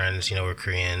lot of my friends, you know, were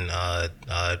Korean,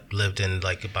 lived in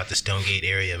like about the Stonegate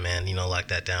area, man, you know, lock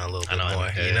that down a little bit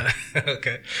more, you know?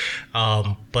 Okay.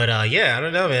 But I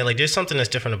don't know, man, like there's something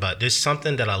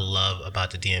that I love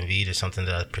about the DMV. There's something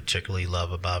that I particularly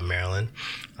love about Maryland.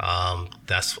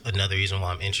 That's another reason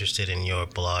why I'm interested in your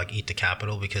blog, Eat the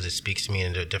Capital, because it speaks to me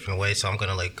in a different way. So I'm going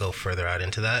to like go further out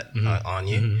into that on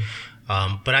you.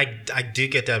 But I do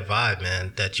get that vibe,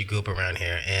 man, that you grew up around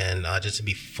here. And just to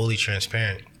be fully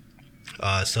transparent,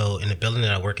 so in the building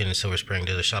that I work in Silver Spring,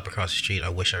 there's a shop across the street. I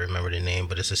wish I remember the name,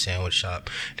 but it's a sandwich shop.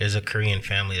 There's a Korean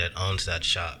family that owns that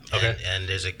shop. Okay. And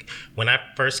when I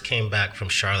first came back from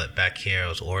Charlotte back here, I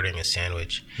was ordering a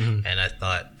sandwich, and I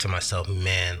thought to myself,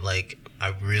 man, like,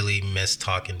 I really miss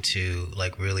talking to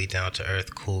like really down to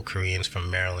earth, cool Koreans from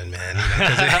Maryland, man.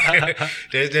 You know, 'cause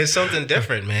there's something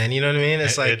different, man. You know what I mean?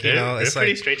 It's like, you know, it's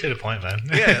pretty like straight to the point, man.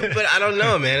 Yeah, but I don't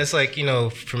know, man. It's like, you know,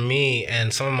 for me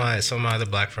and some of my other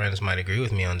black friends might agree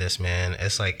with me on this, man.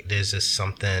 It's like there's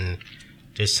something.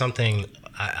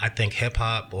 I think hip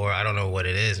hop, or I don't know what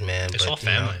it is, man. It's all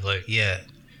family. You know,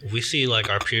 like we see like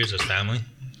our peers as family,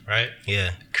 right?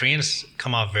 Yeah. Koreans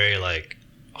come off very like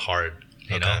hard,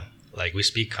 you know. Like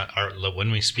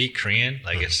when we speak Korean,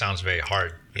 like it sounds very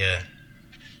hard. Yeah.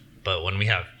 But when we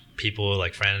have people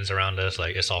like friends around us,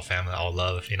 like it's all family, all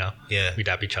love, you know. Yeah. We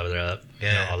dap each other up. Yeah.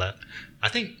 You know, all that. I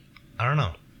don't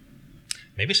know.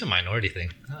 Maybe it's a minority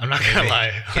thing. I'm not gonna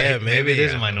lie. Like, maybe it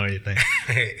is a minority thing.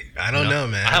 I don't know,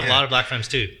 man. I have a lot of black friends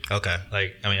too. Okay.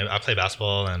 Like, I mean, I play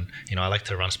basketball, and you know, I like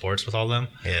to run sports with all of them.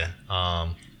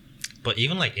 Yeah. But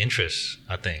even like interests,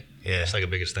 I think. Yeah. It's like the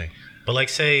biggest thing. But like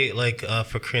say like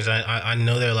for Koreans, I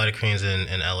know there are a lot of Koreans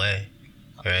in LA,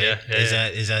 right? Yeah.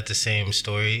 Is that the same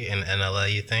story in LA?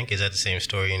 You think is that the same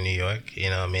story in New York? You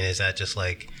know, I mean, is that just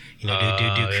like, you know,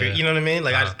 you know what I mean?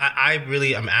 Like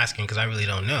I'm asking because I really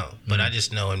don't know, but I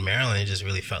just know in Maryland it just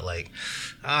really felt like,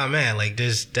 oh man, like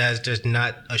there's just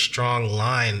not a strong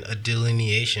line, a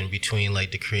delineation between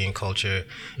like the Korean culture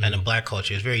and the black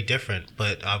culture. It's very different,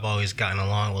 but I've always gotten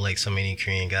along with like so many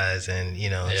Korean guys, and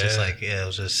you know, it's just like it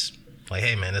was just. Like,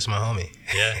 hey, man, that's my homie.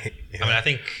 Yeah. You know?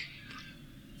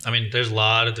 I mean, there's a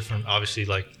lot of different, obviously,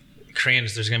 like,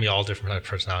 Koreans, there's going to be all different type of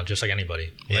personality, just like anybody.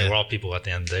 Like, we're all people at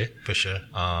the end of the day. For sure.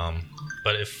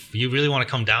 But if you really want to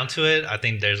come down to it, I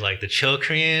think there's, like, the chill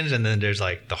Koreans, and then there's,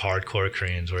 like, the hardcore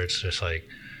Koreans, where it's just, like,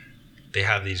 they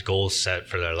have these goals set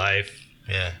for their life.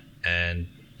 Yeah. And,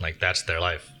 like, that's their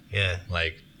life. Yeah.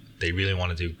 Like, they really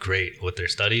want to do great with their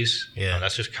studies. Yeah.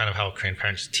 That's just kind of how Korean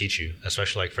parents teach you,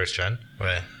 especially, like, first gen.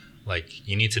 Right. Like,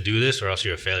 you need to do this or else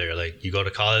you're a failure. Like, you go to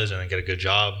college and then get a good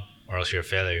job or else you're a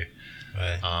failure.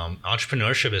 Right.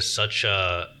 Entrepreneurship is such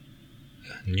a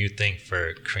new thing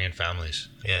for Korean families.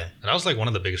 Yeah. And that was, like, one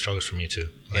of the biggest struggles for me, too.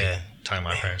 Like, telling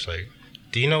my parents, like...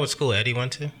 Do you know what school Eddie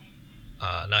went to?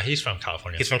 No, he's from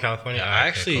California. He's from California? Yeah, I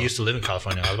actually used to live in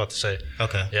California. I was about to say.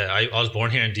 Okay. Yeah, I was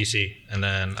born here in D.C., and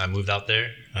then I moved out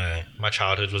there. All right. My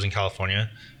childhood was in California,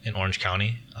 in Orange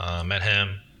County. Met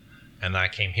him, and then I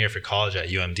came here for college at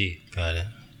UMD. Got it.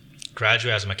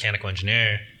 Graduated as a mechanical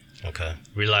engineer. Okay.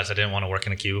 Realized I didn't want to work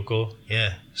in a cubicle.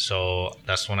 Yeah. So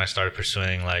that's when I started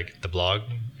pursuing like the blog,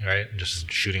 right?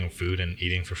 Just shooting food and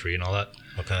eating for free and all that.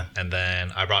 Okay. And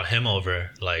then I brought him over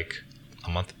less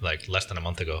than a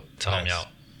month ago to help me out.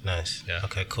 Nice. Yeah.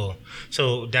 Okay, cool.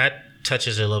 So that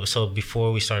touches it a little bit. So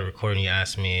before we started recording, you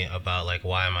asked me about like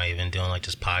why am I even doing like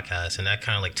this podcast, and that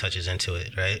kind of like touches into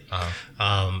it, right?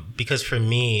 Because for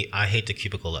me, I hate the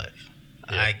cubicle life.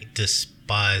 Yeah. I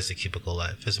despise the cubicle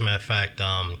life. As a matter of fact,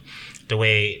 the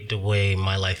way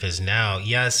my life is now,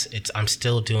 yes, I'm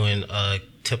still doing a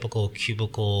typical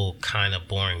cubicle kind of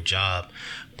boring job,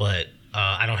 but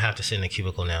I don't have to sit in a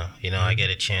cubicle now. I get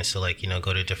a chance to like,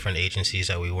 go to different agencies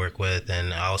that we work with,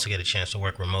 and I also get a chance to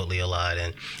work remotely a lot.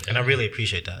 And I really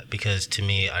appreciate that, because to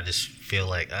me, I just feel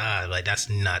like that's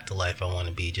not the life I want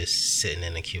to be, just sitting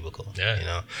in a cubicle,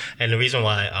 And the reason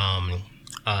why,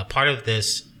 part of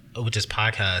this, with this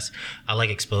podcast, I like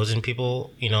exposing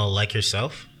people, like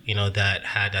yourself, that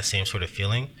had that same sort of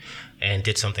feeling and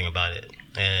did something about it.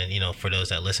 And, for those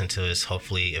that listen to this,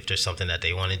 hopefully if there's something that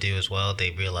they want to do as well,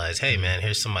 they realize, hey, man,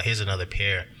 here's another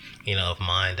pair, of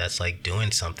mine that's like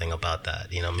doing something about that.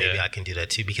 Maybe I can do that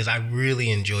too, because I really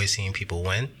enjoy seeing people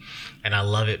win. And I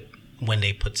love it when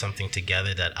they put something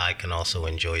together that I can also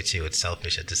enjoy too. It's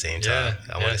selfish at the same time.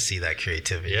 I want to see that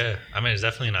creativity. Yeah. I mean, it's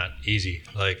definitely not easy,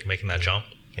 like making that jump.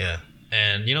 Yeah.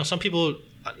 And, some people,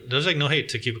 there's like no hate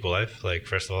to cubicle life. Like,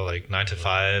 first of all, like 9 to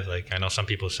 5, like I know some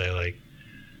people say like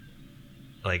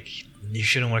you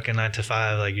shouldn't work a 9 to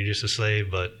 5, like you're just a slave.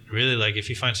 But really, like if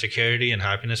you find security and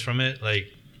happiness from it,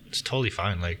 like it's totally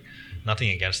fine. Like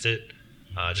nothing against it.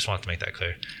 I just wanted to make that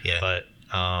clear. Yeah.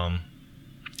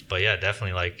 But yeah,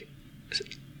 definitely, like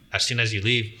as soon as you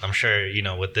leave, I'm sure,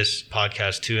 with this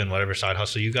podcast too and whatever side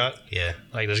hustle you got,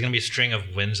 like there's going to be a string of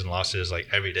wins and losses like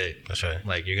every day. That's right.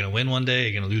 Like you're going to win one day,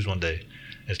 you're going to lose one day.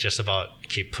 It's just about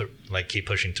keep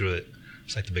pushing through it.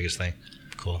 It's like the biggest thing.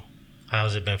 Cool.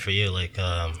 How's it been for you? Like,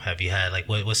 have you had like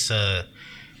what's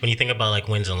when you think about like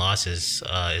wins and losses?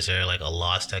 Is there like a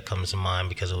loss that comes to mind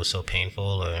because it was so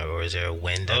painful, or is there a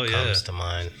win that comes to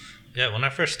mind? Yeah, when I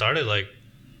first started, like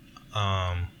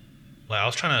I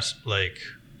was trying to like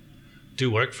do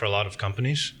work for a lot of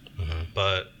companies,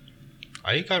 but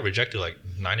I got rejected like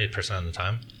 98% of the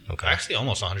time. Okay. Actually,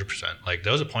 almost 100%. Like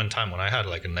there was a point in time when I had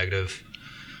like a negative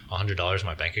 $100 in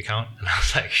my bank account, and I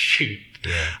was like, shoot,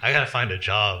 I gotta find a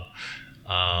job.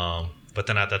 But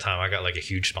then at that time I got like a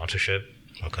huge sponsorship,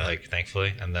 like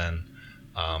thankfully, and then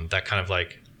that kind of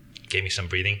like gave me some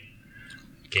breathing,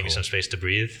 gave me some space to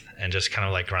breathe and just kind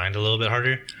of like grind a little bit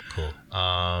harder.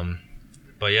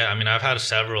 But yeah, I mean, I've had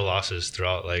several losses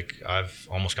throughout. Like I've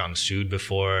almost gotten sued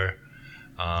before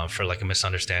for like a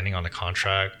misunderstanding on a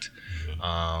contract.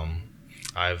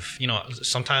 I've,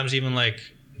 sometimes even like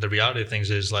the reality of things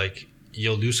is like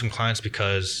you'll lose some clients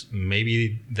because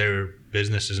maybe their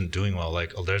business isn't doing well.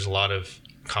 Like there's a lot of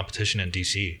competition in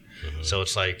DC. So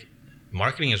it's like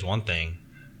marketing is one thing,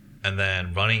 and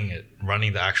then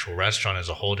running the actual restaurant is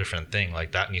a whole different thing.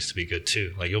 Like that needs to be good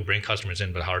too. Like you'll bring customers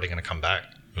in, but how are they going to come back?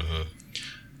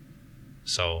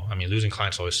 So, I mean, losing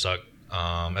clients always suck.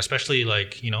 Especially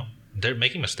like, they're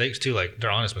making mistakes too. Like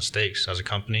they're honest mistakes as a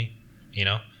company,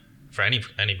 for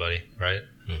anybody, right?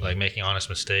 Like making honest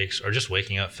mistakes or just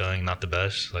waking up feeling not the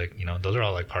best. Like, those are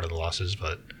all like part of the losses,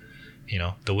 but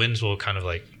the wins will kind of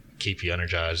like keep you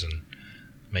energized and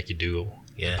make you do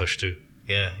and push through.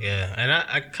 Yeah. And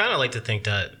I kind of like to think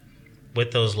that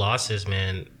with those losses,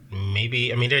 man,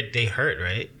 maybe, I mean, they hurt,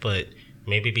 right? But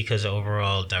maybe because the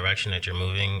overall direction that you're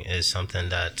moving is something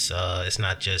that's, it's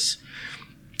not just,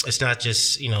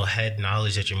 head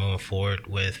knowledge that you're moving forward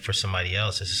with for somebody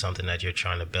else. This is something that you're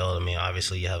trying to build. I mean,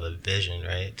 obviously you have a vision,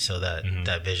 right? So that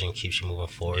that vision keeps you moving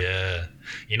forward. Yeah.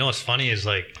 What's funny is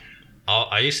like,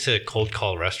 I used to cold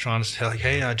call restaurants, like,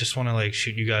 hey, I just want to like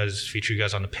feature you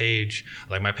guys on the page.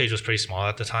 Like my page was pretty small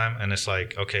at the time. And it's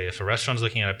like, okay, if a restaurant's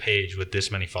looking at a page with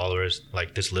this many followers,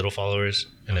 like this little followers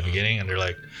in the beginning, and they're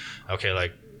like, okay,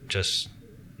 like just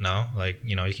no, like,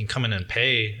 you can come in and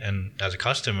pay and as a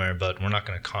customer, but we're not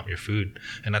going to comp your food.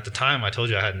 And at the time I told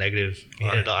you I had negative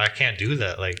 $100. I can't do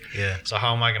that. Like, so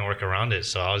how am I going to work around it?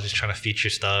 So I was just trying to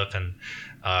feature stuff and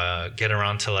get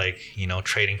around to like,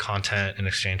 trading content in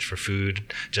exchange for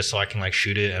food, just so I can like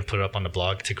shoot it and put it up on the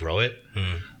blog to grow it.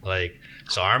 Like,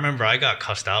 so I remember I got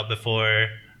cussed out before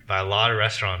by a lot of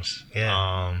restaurants.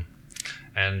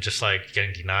 And just like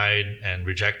getting denied and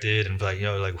rejected and be like,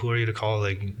 like, who are you to call?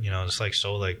 Like, it's like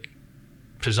so like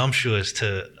presumptuous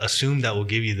to assume that we'll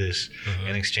give you this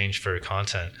in exchange for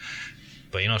content.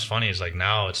 But what's funny is like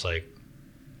now it's like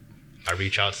I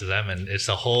reach out to them and it's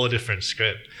a whole different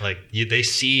script. Like they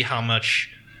see how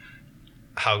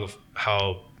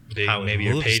big maybe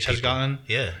your page has gotten.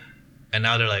 Yeah. And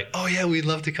now they're like, oh yeah, we'd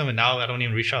love to come in. Now I don't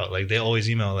even reach out. Like they always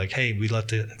email like, hey, we'd love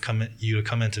to come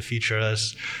in to feature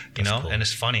us, you know? Cool. And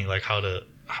it's funny like how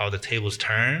the tables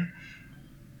turn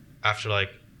after like,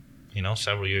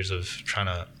 several years of trying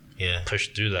to push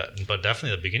through that. But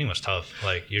definitely the beginning was tough.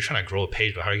 Like, you're trying to grow a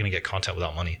page, but how are you going to get content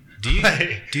without money?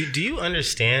 Do you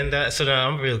understand that? So now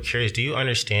I'm really curious. Do you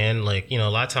understand, like, a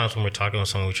lot of times when we're talking with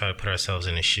someone, we try to put ourselves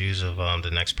in the shoes of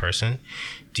the next person.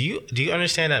 Do you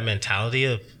understand that mentality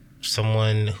of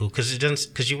someone who,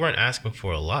 because you weren't asking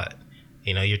for a lot,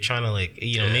 you're trying to, like,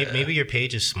 maybe your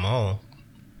page is small,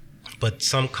 but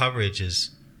some coverage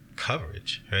is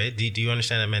coverage, right? Do you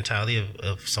understand that mentality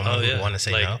of someone who want to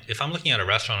say, like, no? If I'm looking at a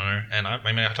restaurant owner, and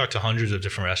I talk to hundreds of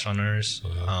different restaurant owners,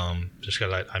 just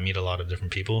because I meet a lot of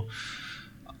different people,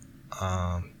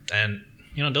 and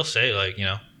they'll say, like,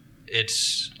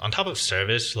 it's on top of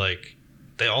service, like,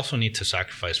 they also need to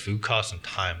sacrifice food costs and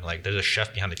time. Like, there's a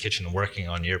chef behind the kitchen working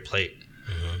on your plate,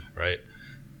 right?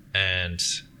 And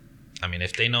I mean,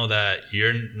 if they know that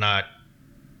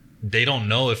they don't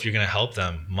know if you're gonna help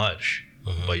them much,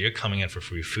 but you're coming in for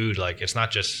free food. Like, it's not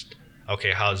just,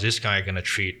 okay, how's this guy gonna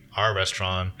treat our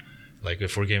restaurant? Like,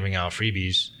 if we're giving out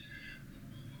freebies,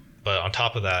 but on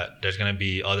top of that, there's gonna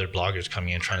be other bloggers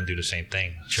coming in trying to do the same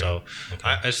thing. Sure. So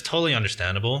it's totally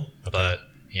understandable, but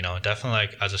definitely,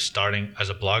 like, as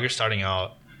a blogger starting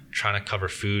out, trying to cover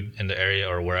food in the area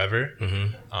or wherever,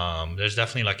 there's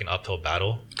definitely, like, an uphill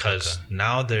battle, because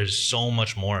now there's so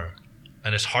much more.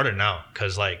 And it's harder now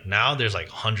because, like, now there's, like,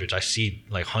 hundreds. I see,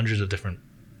 like, hundreds of different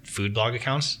food blog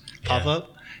accounts pop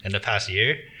up in the past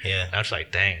year. Yeah. And I'm just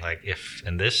like, dang, like, if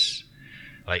in this,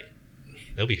 like,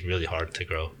 it'll be really hard to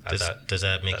grow at that. Does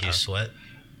that make you sweat?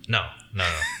 No.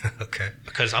 Okay.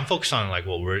 Because I'm focused on, like,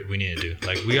 what we need to do.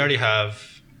 Like, we already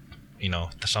have,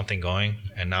 something going.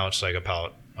 And now it's, like,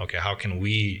 about, okay, how can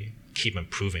we keep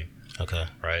improving? Okay.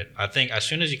 Right? I think as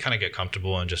soon as you kind of get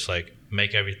comfortable and just, like,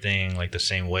 make everything, like, the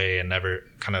same way and never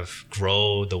kind of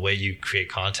grow the way you create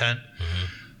content,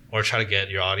 or try to get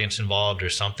your audience involved or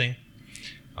something,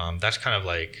 that's kind of,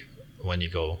 like, when you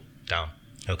go down.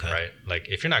 Okay. Right? Like,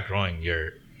 if you're not growing,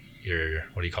 you're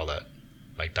what do you call that?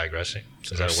 Like, digressing?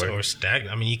 Is that a word? Or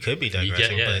stagnant. I mean, you could be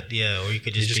digressing, but or you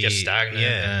could just get stagnant.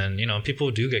 Yeah. And,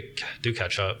 people do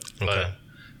catch up. But,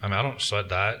 I mean, I don't sweat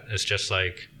that. It's just,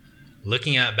 like,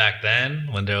 looking at back then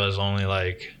when there was only,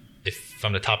 like, if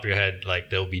from the top of your head,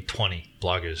 like, there'll be 20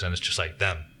 bloggers and it's just, like,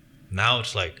 them. Now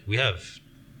it's, like, we have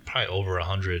probably over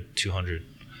 100, 200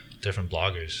 different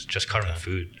bloggers just covering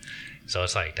food. So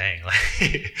it's like, dang,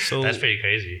 like, so that's pretty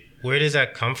crazy. Where does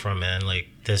that come from, man? Like,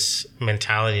 this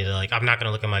mentality to, like, I'm not going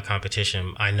to look at my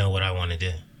competition. I know what I want to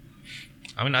do.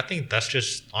 I mean, I think that's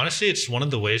just, honestly, it's one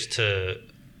of the ways to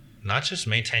not just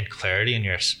maintain clarity in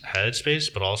your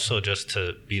headspace, but also just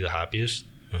to be the happiest.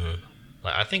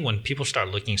 Like, I think when people start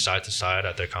looking side to side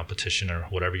at their competition, or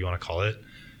whatever you want to call it,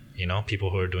 people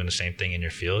who are doing the same thing in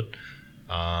your field,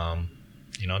 it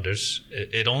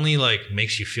only, like,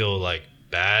 makes you feel, like,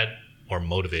 bad or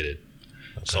motivated.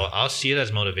 Okay. So I'll see it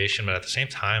as motivation, but at the same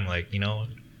time, like,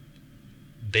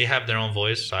 they have their own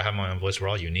voice. I have my own voice. We're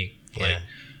all unique. Yeah.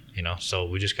 Like, so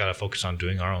we just got to focus on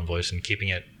doing our own voice and keeping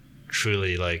it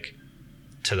truly, like,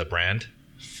 to the brand.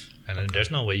 And then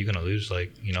there's no way you're going to lose.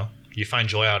 Like, you find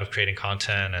joy out of creating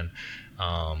content and,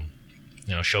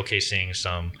 showcasing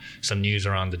some news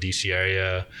around the DC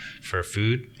area for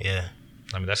food. Yeah.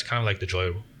 I mean, that's kind of like the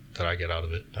joy that I get out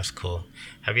of it. That's cool.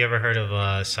 Have you ever heard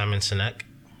of Simon Sinek?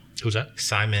 Who's that?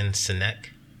 Simon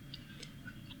Sinek.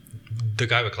 The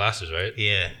guy with glasses, right?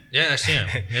 Yeah. Yeah, I see him.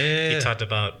 Yeah. He talked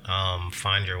about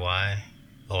Find Your Why,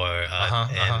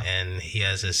 and he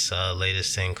has this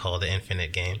latest thing called The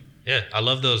Infinite Game. Yeah, I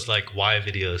love those, like, why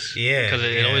videos. Yeah. Because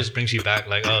it always brings you back,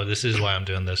 like, oh, this is why I'm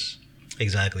doing this.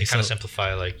 Exactly. You kind of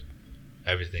simplify, like,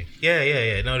 everything.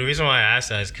 Yeah. No, the reason why I asked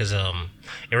that is because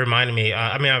it reminded me.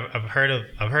 I mean, I've heard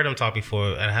him talk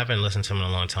before, and I haven't listened to him in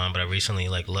a long time. But I recently,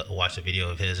 like, watched a video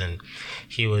of his, and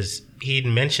he'd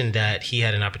mentioned that he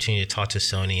had an opportunity to talk to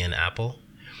Sony and Apple.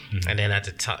 And then at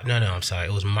the time, I'm sorry,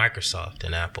 it was Microsoft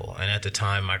and Apple. And at the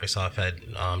time, Microsoft had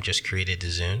just created the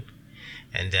Zune.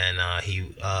 And then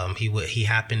he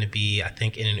happened to be, I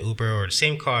think, in an Uber or the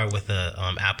same car with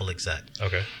a Apple exec.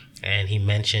 Okay. And he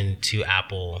mentioned to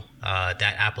Apple,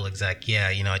 that Apple exec,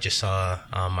 I just saw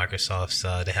Microsoft's,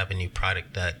 they have a new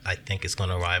product that I think is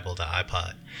going to rival the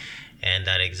iPod. And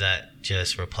that exec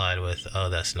just replied with, oh,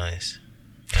 that's nice.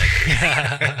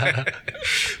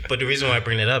 But the reason why I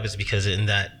bring it up is because in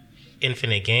that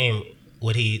Infinite Game,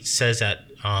 what he says that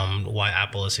why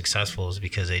Apple is successful is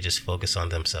because they just focus on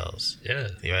themselves. Yeah.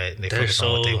 Right? They focus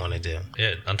on what they want to do.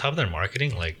 Yeah. On top of their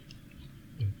marketing, like,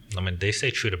 I mean, they stay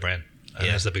true to brand.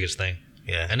 That's the biggest thing.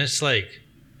 Yeah. And it's like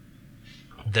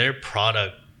their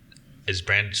product is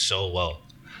branded so well.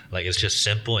 Like, it's just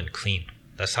simple and clean.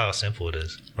 That's how simple it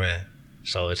is. Right.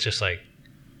 So it's just like,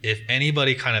 if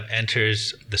anybody kind of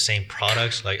enters the same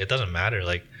products, like it doesn't matter.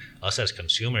 Like us as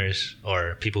consumers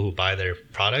or people who buy their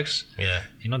products, Yeah.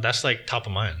 you know, that's like top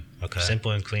of mind. Okay.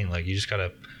 Simple and clean. Like you just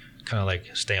gotta kind of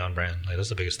like stay on brand. Like that's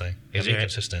the biggest thing. Is Be there-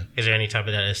 consistent. Is there any type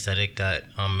of that aesthetic that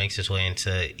makes its way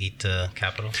into Eat the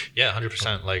Capital? Yeah,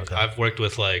 100%. Like Okay. I've worked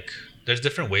with like there's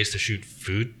different ways to shoot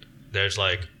food. There's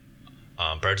like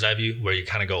bird's eye view where you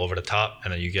kind of go over the top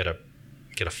and then you get a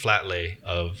flat lay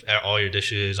of all your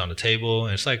dishes on the table,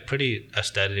 and it's like pretty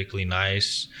aesthetically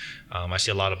nice. I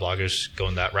see a lot of bloggers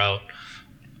going that route.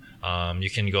 You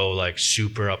can go like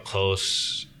super up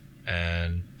close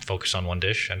and focus on one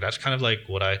dish, and that's kind of like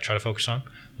what I try to focus on.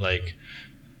 Like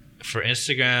for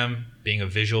Instagram being a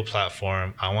visual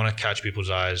platform, I want to catch people's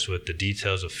eyes with the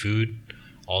details of food.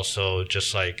 Also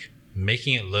just like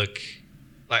making it look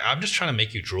like I'm just trying to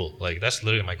make you drool. Like that's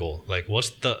literally my goal. Like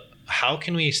how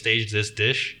can we stage this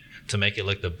dish to make it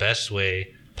look the best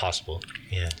way possible?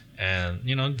 Yeah. And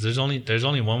you know, there's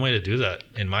only one way to do that,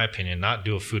 in my opinion. Not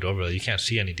do a food overlay. You can't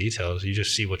see any details. You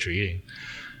just see what you're eating.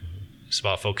 It's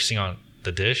about focusing on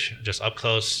the dish, just up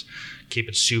close. Keep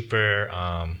it super.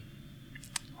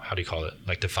 How do you call it?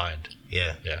 Like defined.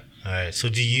 Yeah. Yeah. All right. So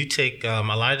do you take a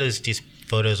lot of these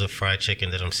photos of fried chicken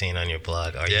that I'm seeing on your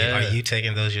blog? Are you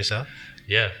taking those yourself?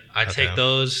 Yeah, I Okay. take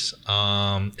those.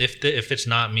 If it's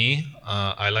not me,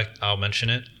 I'll mention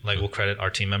it. Like we'll credit our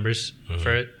team members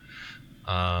for it.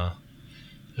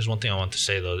 There's one thing I want to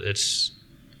say though.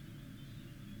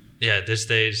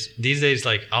 These days,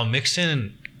 like I'll mix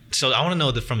in. So I want to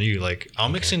know that from you. Like I'll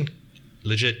mix in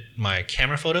legit my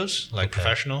camera photos, like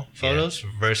professional photos,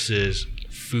 versus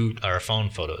food or phone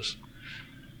photos.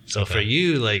 So for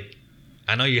you, like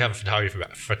I know you have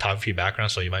a photography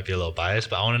background, so you might be a little biased,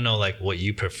 but I want to know like what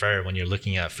you prefer when you're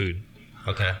looking at food.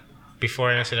 Okay.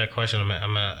 Before I answer that question, I'm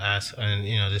gonna ask, and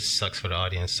you know this sucks for the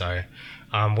audience. Sorry.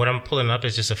 What I'm pulling up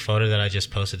is just a photo that I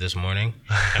just posted this morning,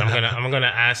 and I'm gonna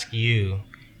ask you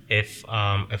if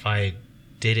I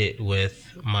did it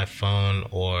with my phone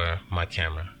or my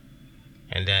camera,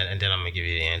 and then I'm gonna give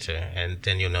you the answer, and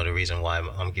then you'll know the reason why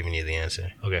I'm giving you the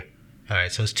answer. Okay. All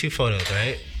right. So it's two photos,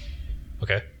 right?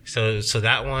 Okay. So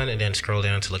that one, and then scroll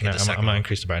down to look at the second I'm gonna one.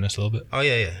 increase the brightness a little bit. Oh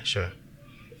yeah, sure.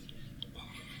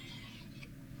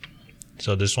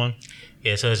 So this one.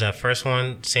 Yeah, so it's that first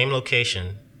one, same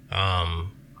location,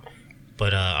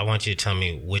 but I want you to tell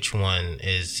me which one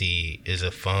is a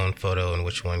phone photo and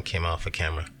which one came off a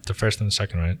camera. The first and the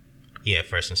second, right? Yeah,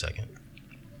 first and second.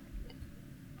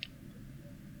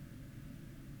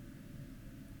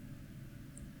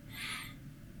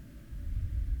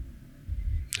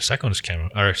 The second one is camera,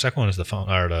 or second one is the phone,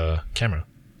 or the camera.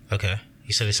 Okay,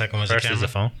 you said the second one was First the camera? is the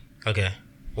phone. Okay,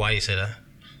 why do you say that?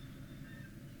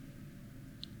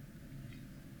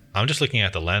 I'm just looking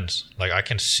at the lens. Like I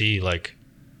can see, like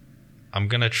I'm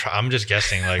just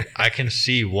guessing. Like I can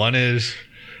see one is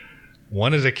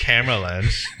a camera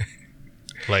lens,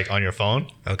 like on your phone.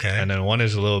 Okay. And then one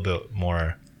is a little bit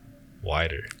more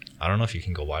wider. I don't know if you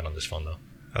can go wide on this phone though.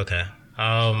 Okay.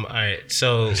 All right.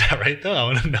 So Is that right though? I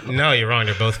want to know. no, you're wrong.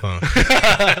 They're both phone.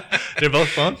 They're both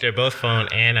phone. They're both phone,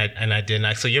 and I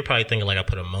didn't. So you're probably thinking like I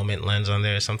put a Moment lens on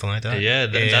there or something like that. Yeah,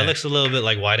 that looks a little bit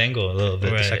like wide angle. A little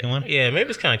bit. Right. The second one. Yeah, maybe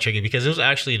it's kind of tricky because it was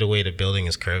actually the way the building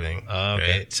is curving, Oh,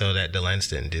 okay. right? So that the lens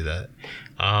didn't do that.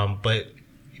 But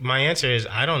my answer is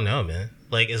I don't know, man.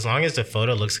 Like as long as the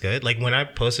photo looks good. Like when I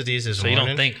posted these this So morning, you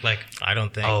don't think like, I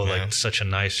don't think. oh, man. like such a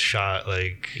nice shot,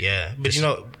 like Yeah, but you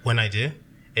know when I do,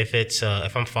 if it's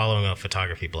if I'm following a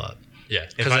photography blog, yeah,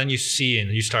 because then you see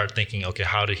and you start thinking, okay,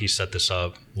 how did he set this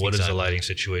up? What is the Exactly. lighting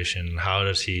situation? How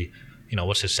does he,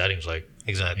 what's his settings like?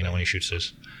 exactly. When he shoots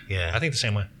this. Yeah. I think the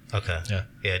same way. Okay. Yeah.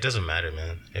 Yeah, it doesn't matter,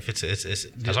 man. If it's As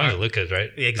long as it look good,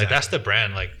 right? Yeah, Like exactly. that's the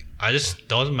brand. Like I just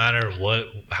doesn't matter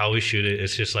how we shoot it.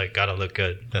 It's just like gotta look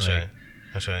good. That's Like, right.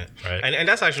 That's right. Right. And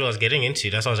that's actually what I was getting into.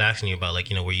 That's what I was asking you about, like,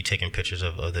 were you taking pictures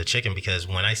of the chicken? Because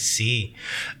when I see,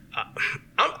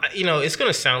 it's going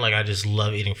to sound like I just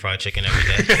love eating fried chicken every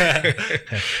day.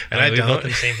 And I we both don't. in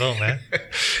the same boat, man.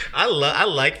 I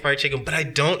like fried chicken, but I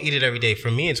don't eat it every day. For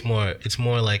me, it's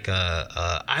more like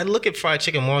I look at fried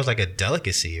chicken more as like a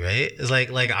delicacy, right? It's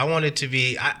like I want it to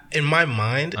be in my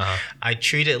mind. I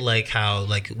treat it like how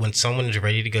like when someone is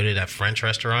ready to go to that French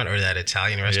restaurant or that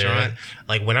Italian restaurant.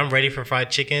 Like when I'm ready for fried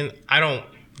chicken, I don't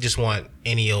just want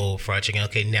any old fried chicken.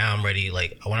 Okay, now I'm ready.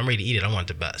 Like when I'm ready to eat it, I want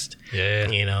the best. Yeah.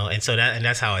 And so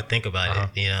that's how I think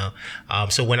about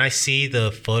it. So when I see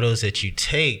the photos that you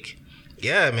take.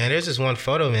 Yeah, man. There's this one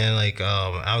photo, man. Like,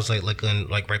 I was like looking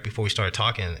like right before we started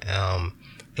talking.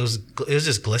 it was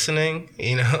just glistening,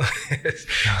 you know.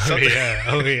 Oh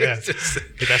yeah. Dude,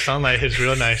 that sound like it's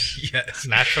real nice. Yes,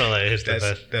 natural. Like it's the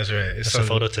best. That's right. That's a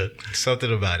photo tip.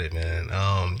 Something about it, man.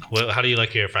 How do you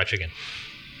like your fried chicken?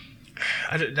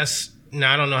 I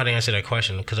don't know how to answer that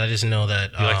question because I just know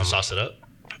that You like to sauce it up?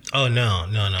 Oh no,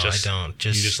 I don't.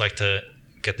 You just like to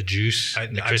get the juice, the I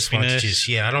just want the crispiness. juice.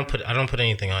 Yeah, I don't put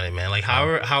anything on it, man. Like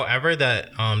however that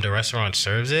the restaurant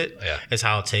serves it is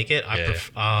how I'll take it.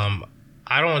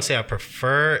 I don't want to say I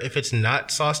prefer if it's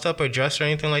not sauced up or dressed or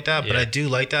anything like that, but I do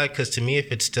like that because to me, if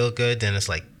it's still good, then it's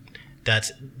like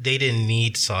they didn't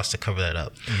need sauce to cover that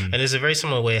up. And it's a very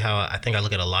similar way how I think I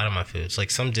look at a lot of my foods.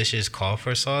 Like some dishes call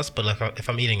for sauce, but like if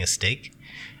I'm eating a steak,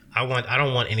 I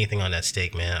don't want anything on that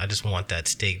steak, man. I just want that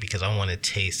steak because I want to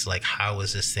taste like how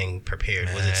was this thing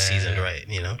prepared? Was it seasoned right?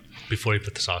 You know, before you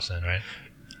put the sauce in, right?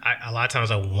 A lot of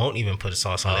times I won't even put a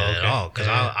sauce on it at all because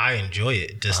I enjoy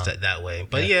it just that way.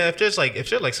 But if there's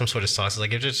like some sort of sauce,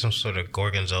 like if there's some sort of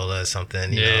gorgonzola or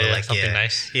something, you know, like something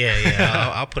nice.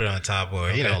 I'll put it on top or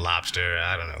you know lobster.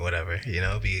 I don't know, whatever. You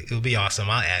know, it'll be awesome.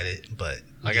 I'll add it, but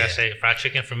I gotta say, fried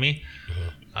chicken for me.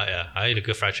 I eat a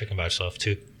good fried chicken by itself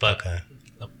too. But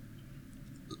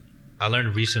I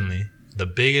learned recently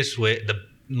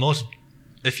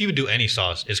if you do any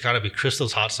sauce, it's got to be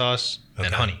Crystal's hot sauce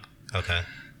and honey. Okay.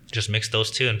 Just mix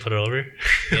those two and put it over.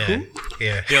 Yeah.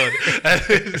 Yo,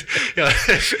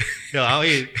 I'll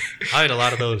eat a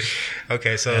lot of those.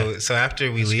 Okay, so after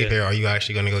we leave here, are you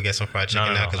actually going to go get some fried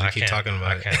chicken now? Because we keep talking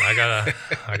about it. I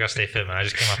gotta stay fit, man. I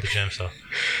just came out the gym, so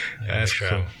that's cool.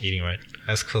 I'm eating right.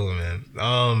 That's cool, man.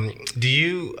 Do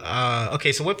you?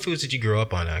 Okay, so what foods did you grow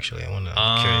up on? Actually, I'm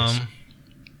curious.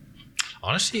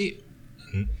 Honestly,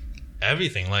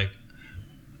 everything. Like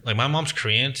my mom's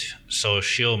Korean, so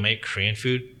she'll make Korean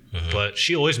food, but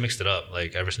she always mixed it up.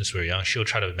 Like ever since we were young, she'll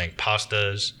try to make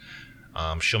pastas.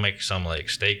 She'll make some like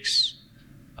steaks,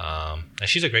 and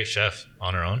she's a great chef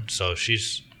on her own. So she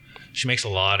makes a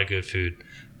lot of good food.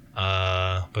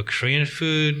 But Korean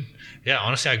food,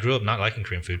 honestly, I grew up not liking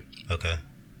Korean food. Okay,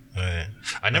 all right.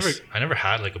 I never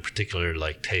had like a particular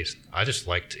like taste. I just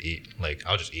like to eat. Like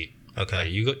I'll just eat.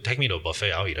 Okay. Like, take me to a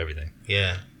buffet, I'll eat everything.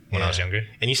 Yeah. When I was younger.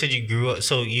 And you said you grew up,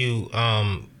 so you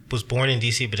was born in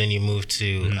DC, but then you moved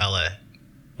to LA,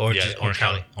 or Orange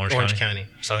County,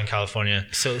 Southern California.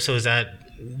 So is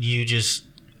that you just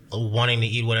wanting to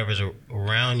eat whatever's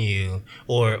around you,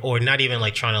 or not even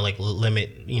like trying to like limit,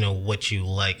 you know, what you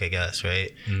like, I guess,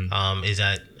 right? Is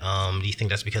that do you think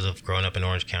that's because of growing up in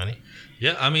Orange County?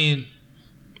 Yeah, I mean,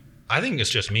 I think it's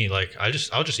just me. Like I'll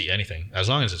just eat anything as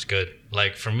long as it's good.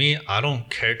 Like for me, I don't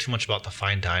care too much about the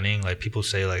fine dining. Like people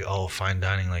say like, oh, fine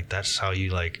dining, like that's how you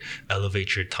like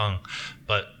elevate your tongue.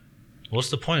 But what's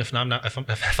the point if I'm not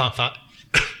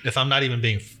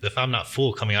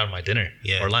full coming out of my dinner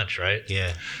or lunch, right?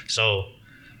 Yeah. So,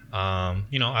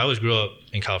 you know, I always grew up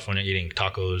in California eating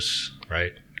tacos,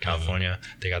 right? California,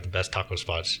 they got the best taco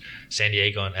spots. San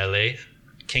Diego and LA,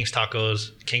 King Taco,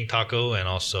 and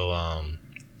also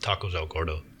Tacos El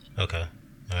Gordo. Okay.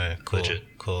 All right. Cool. Legit.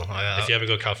 Cool. If you ever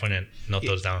go to California, note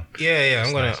those down. Yeah.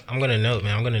 I'm gonna note,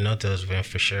 man. I'm gonna note those, man,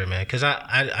 for sure, man. Because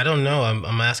I don't know.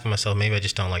 I'm asking myself, maybe I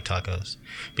just don't like tacos.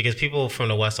 Because people from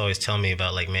the West always tell me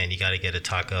about like, man, you got to get a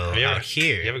taco out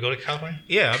here. You ever go to California?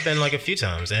 Yeah, I've been like a few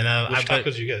times. And which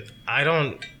tacos you get? I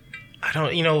don't.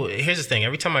 You know, here's the thing.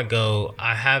 Every time I go,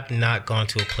 I have not gone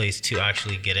to a place to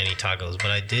actually get any tacos, but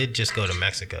I did just go to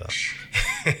Mexico.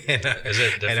 Is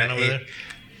it different over there?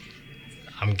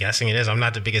 I'm guessing it is. I'm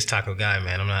not the biggest taco guy,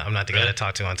 man. I'm not the guy to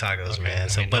talk to on tacos, man.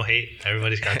 So, no hate.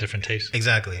 Everybody's got different tastes.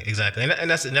 Exactly, and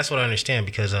that's what I understand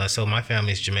because so my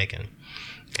family's Jamaican.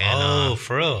 And,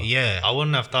 for real? Yeah. I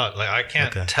wouldn't have thought. Like I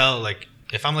can't tell. Like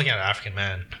if I'm looking at an African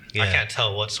man, I can't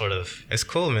tell what sort of. It's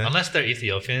cool, man. Unless they're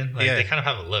Ethiopian, like they kind of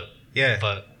have a look. Yeah.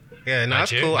 But no,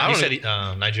 that's cool. You said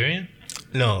Nigerian?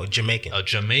 No, Jamaican. Oh,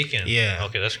 Jamaican. Yeah.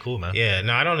 Okay, that's cool, man. Yeah.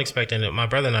 No, I don't expect any. My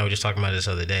brother and I were just talking about this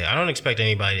the other day. I don't expect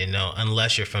anybody to know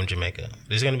unless you're from Jamaica.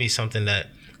 There's going to be something that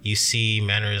you see,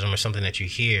 mannerism, or something that you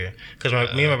hear. Because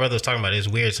me and my brother was talking about it. It's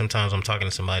weird. Sometimes I'm talking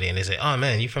to somebody and they say, "Oh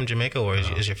man, you from Jamaica, or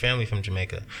is your family from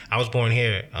Jamaica?" I was born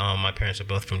here. My parents are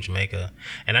both from Jamaica,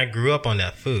 and I grew up on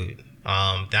that food.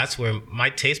 That's where my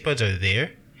taste buds are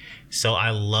there. So I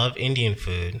love Indian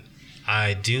food.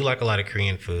 I do like a lot of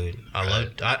Korean food.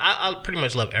 I pretty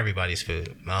much love everybody's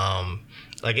food.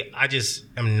 Like I just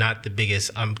am not the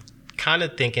biggest. I'm kind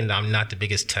of thinking that I'm not the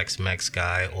biggest Tex-Mex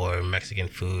guy or Mexican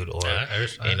food or I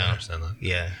understand that.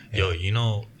 Yeah. Yo, you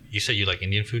know, you said you like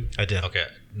Indian food? I do. Okay.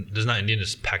 This is not Indian,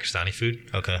 it's Pakistani food.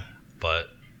 Okay. But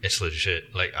it's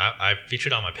legit. Like I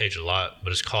featured on my page a lot,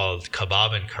 but it's called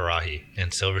Kebab and Karahi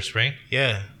in Silver Spring.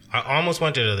 Yeah. I almost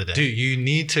went there the other day. Dude, you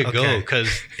need to go because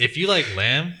if you like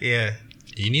lamb, Yeah.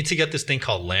 you need to get this thing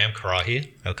called lamb karahi.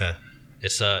 Okay.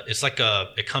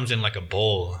 It comes in like a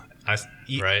bowl,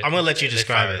 right? I'm gonna let you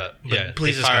describe They it. fire up. But Yeah,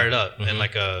 please they fire it describe up and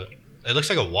like it looks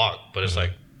like a wok, but it's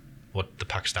like what the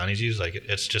Pakistanis use. Like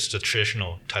it's just a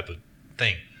traditional type of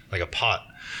thing, like a pot.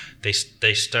 They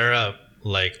stir up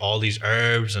like all these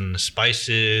herbs and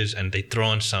spices, and they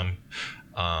throw in some.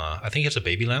 I think it's a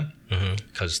baby lamb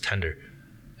because it's tender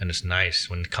and it's nice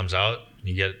when it comes out.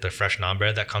 You get the fresh naan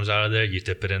bread that comes out of there. You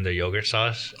dip it in the yogurt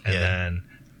sauce and then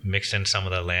mix in some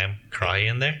of the lamb karahi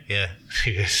in there. Yeah.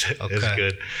 It's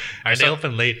good. Right, And they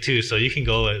open late too, so you can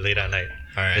go late at night.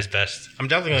 All right. It's best. I'm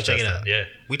definitely gonna check it out. Yeah.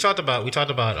 We talked about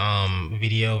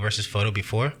video versus photo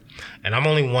before, and I'm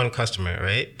only one customer,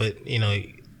 right? But you know,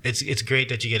 it's great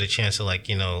that you get a chance to like,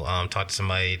 you know, talk to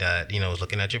somebody that, you know, is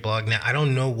looking at your blog. Now I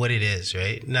don't know what it is,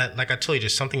 right? Not like I told you,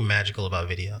 there's something magical about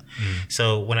video.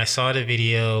 So when I saw the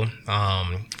video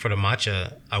for the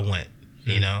matcha, I went.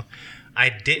 You know, I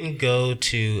didn't go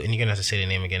to, and you're gonna have to say the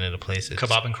name again of the place.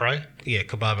 Kebab and Karahi? Yeah,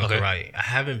 Kebab and Karahi. I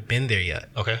haven't been there yet.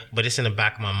 Okay. But it's in the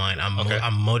back of my mind.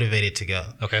 I'm motivated to go.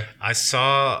 Okay. I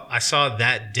saw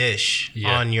that dish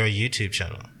on your YouTube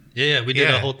channel. Yeah, we did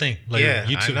a whole thing, like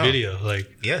YouTube video, like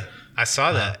I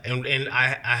saw that, and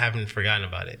I haven't forgotten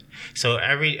about it. So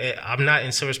I'm not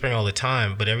in Silver Spring all the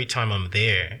time, but every time I'm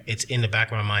there, it's in the back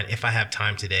of my mind. If I have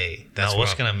time today, that's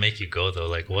what's gonna make you go though.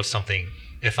 Like, what's something?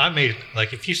 If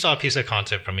you saw a piece of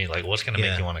content from me, like, what's gonna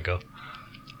make you want to go?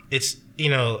 It's, you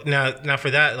know, now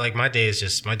for that, like my days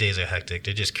are hectic.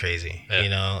 They're just crazy, you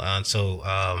know. And so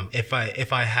if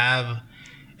I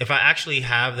actually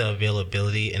have the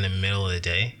availability in the middle of the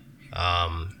day,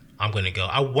 I'm going to go.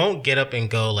 I won't get up and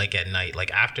go like at night, like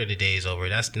after the day is over.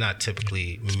 That's not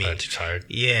typically me. Too tired.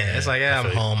 Yeah, it's like, I'm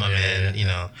home, I'm in, you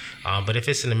know. But if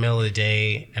it's in the middle of the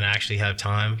day and I actually have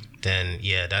time, then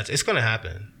it's going to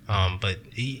happen. But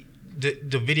the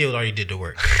video already did the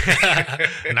work.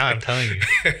 Now I'm telling you.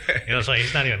 You know, it's like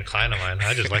he's not even a client of mine.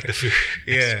 I just like the food.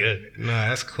 It's good. No,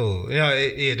 that's cool. You know,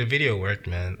 the video worked,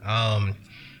 man.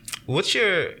 What's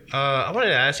your I wanted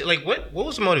to ask you, like, what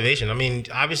was the motivation? I mean,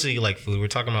 obviously you like food. We're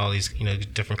talking about all these, you know,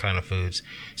 different kind of foods.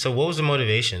 So what was the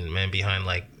motivation, man, behind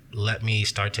like, let me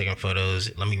start taking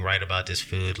photos, let me write about this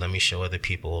food, let me show other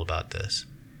people about this?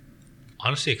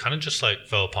 Honestly, it kind of just like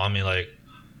fell upon me, like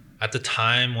at the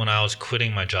time when I was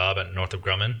quitting my job at Northrop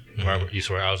Grumman,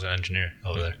 where I was an engineer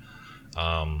over there.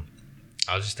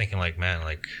 I was just thinking like, man,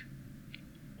 like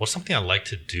what's something I like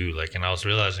to do? Like, and I was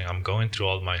realizing I'm going through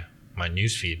all my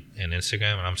news feed in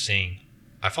Instagram and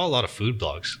I follow a lot of food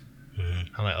blogs.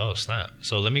 I'm like, oh snap.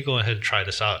 So let me go ahead and try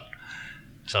this out.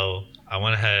 So I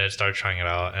went ahead, started trying it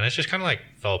out, and it's just kind of like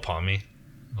fell upon me.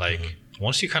 Like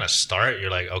once you kind of start, you're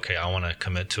like, okay, I want to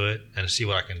commit to it and see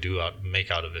what I can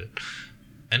make out of it.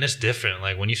 And it's different.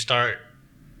 Like when you start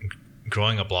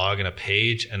growing a blog and a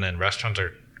page, and then restaurants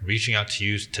are reaching out to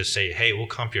you to say, hey, we'll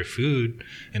comp your food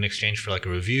in exchange for like a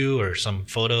review or some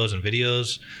photos and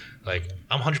videos. Like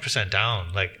I'm 100%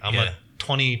 down. Like I'm a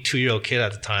 22-year-old kid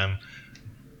at the time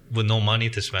with no money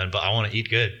to spend, but I want to eat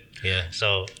good. Yeah.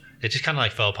 So it just kind of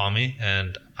like fell upon me.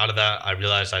 And out of that, I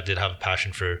realized I did have a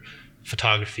passion for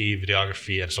photography,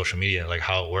 videography, and social media, like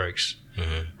how it works.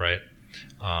 Right.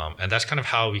 And that's kind of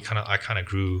how I kind of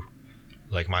grew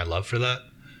like my love for that,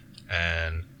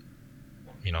 and,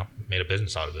 you know, made a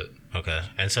business out of it. Okay.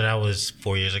 And so that was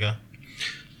 4 years ago?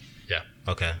 Yeah.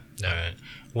 Okay. Yeah.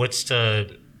 All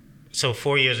right. So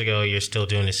 4 years ago, you're still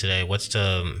doing this today. What's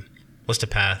the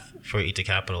path for Eat the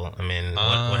Capital? I mean,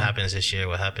 what happens this year?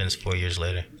 What happens 4 years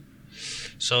later?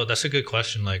 So that's a good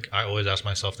question. Like I always ask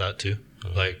myself that too.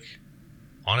 Like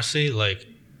honestly, like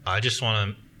I just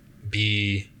want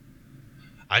to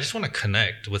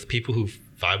connect with people who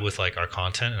vibe with like our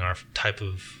content and our type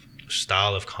of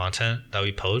style of content that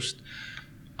we post.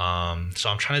 So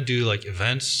I'm trying to do like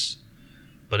events,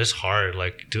 but it's hard.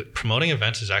 Like promoting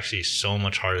events is actually so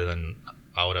much harder than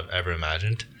I would have ever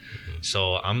imagined.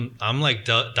 So I'm like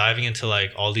diving into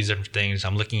like all these different things.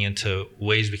 I'm looking into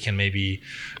ways we can maybe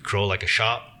grow like a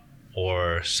shop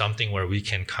or something where we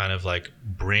can kind of like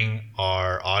bring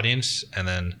our audience and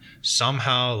then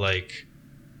somehow like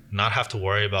not have to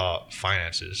worry about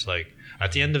finances. Like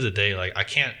at the end of the day, like I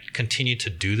can't continue to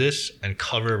do this and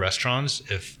cover restaurants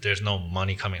if there's no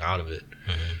money coming out of it.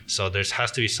 So there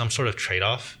has to be some sort of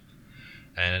trade-off.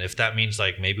 And if that means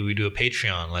like maybe we do a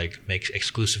Patreon, like make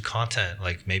exclusive content,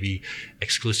 like maybe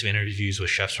exclusive interviews with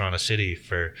chefs around the city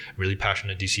for really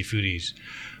passionate DC foodies,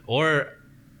 or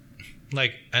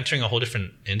like entering a whole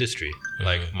different industry.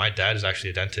 Like my dad is actually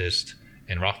a dentist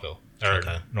in Rockville or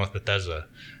North Bethesda.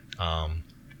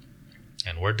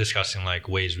 and we're discussing like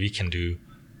ways we can do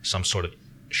some sort of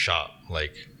shop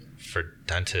like for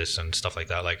dentists and stuff like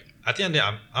that. Like at the end of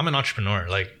the day, I'm an entrepreneur.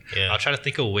 Like I'll try to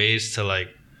think of ways to like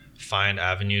find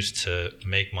avenues to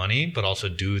make money, but also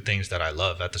do things that I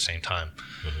love at the same time.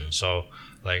 So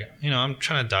like, you know, I'm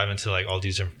trying to dive into like all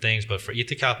these different things, but for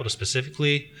Ether Capital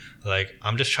specifically, like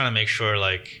I'm just trying to make sure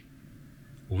like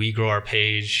we grow our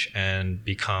page and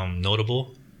become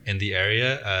notable in the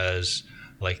area as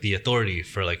like the authority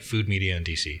for like food media in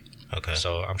DC. Okay.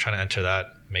 So I'm trying to enter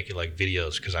that, make it like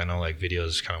videos, because I know like videos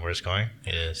is kind of where it's going.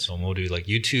 It is. So we'll do like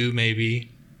YouTube,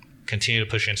 maybe continue to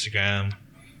push Instagram,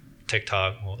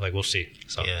 TikTok. We'll see.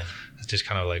 So it's just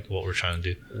kind of like what we're trying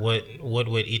to do. What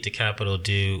would Eat the Capital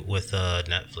do with a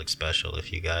Netflix special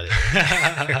if you got it?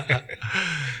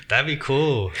 That'd be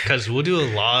cool, because we'll do a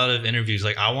lot of interviews.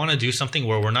 Like I want to do something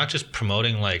where we're not just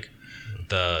promoting like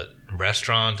the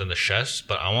restaurants and the chefs,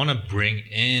 but I want to bring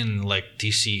in like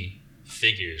DC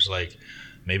figures. Like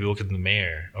maybe we'll get the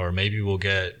mayor, or maybe we'll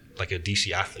get like a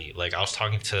DC athlete. Like I was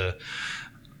talking to,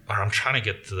 or I'm trying to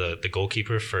get the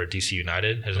goalkeeper for DC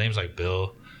United. His name's like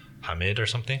Bill Hamid or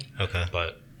something. Okay.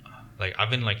 But like I've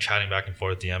been like chatting back and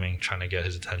forth, DMing, trying to get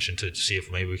his attention to see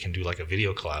if maybe we can do like a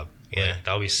video collab. Yeah. Like,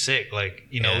 that would be sick. Like,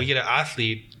 you know, we get an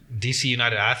athlete, DC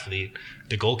United athlete,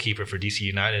 the goalkeeper for DC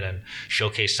United, and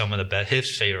showcase some of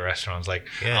his favorite restaurants. Like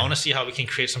I want to see how we can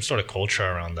create some sort of culture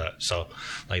around that. So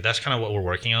like that's kind of what we're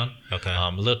working on. Okay.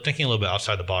 Thinking a little bit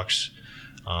outside the box.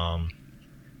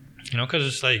 You know, because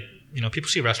it's like, you know, people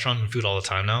see restaurants and food all the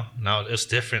time now. Now it's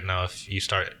different now if you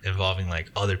start involving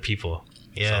like other people.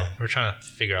 Yeah. So we're trying to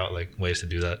figure out like ways to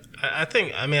do that. I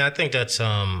think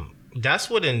that's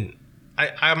what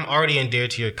I'm already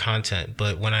endeared to your content,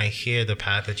 but when I hear the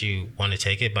path that you want to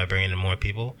take it by bringing in more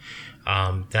people,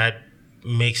 that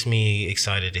makes me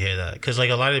excited to hear that. Because like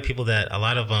a lot of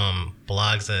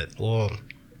blogs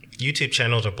YouTube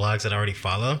channels or blogs that I already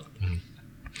follow,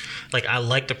 like I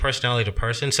like the personality of the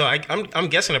person. So I'm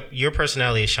guessing that your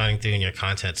personality is shining through in your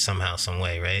content somehow, some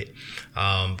way, right?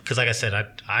 Because like I said,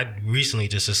 I recently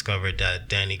just discovered that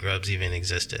Danny Grubbs even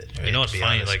existed. Right? You know what's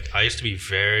funny? Like I used to be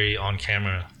very on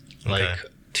camera like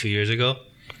 2 years ago,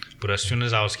 but as soon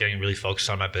as I was getting really focused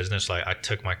on my business, like I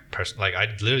took my I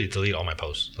literally delete all my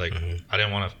posts. Like I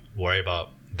didn't want to worry about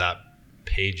that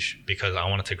page because I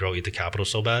wanted to grow Eat the Capital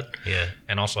so bad,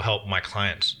 and also help my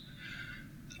clients.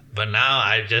 But now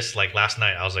I just like last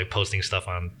night I was like posting stuff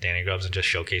on Danny Grubbs and just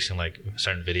showcasing like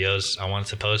certain videos I wanted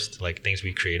to post, like things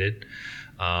we created.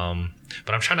 But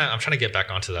I'm trying to get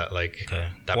back onto that, like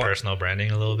that personal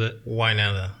branding a little bit. Why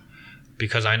now though?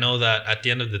 Because I know that at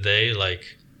the end of the day,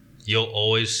 like you'll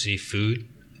always see food,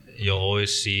 you'll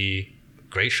always see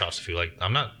great shots of food. Like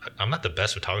I'm not the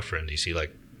best photographer in DC.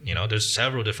 Like, you know, there's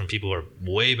several different people who are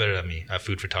way better than me at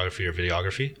food photography or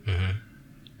videography.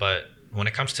 But when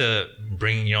it comes to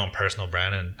bringing your own personal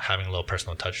brand and having a little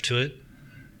personal touch to it,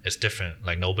 it's different.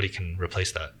 Like nobody can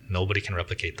replace that. Nobody can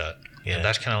replicate that. And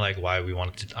that's kind of like why I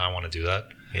want to do that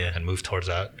and move towards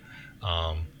that.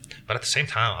 But at the same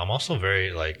time, I'm also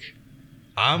very like,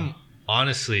 I'm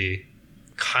honestly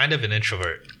kind of an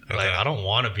introvert. Like I don't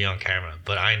want to be on camera,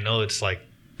 but I know it's like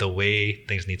the way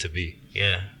things need to be.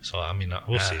 Yeah. So I mean,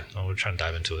 we'll see. We're trying to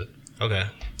dive into it. Okay.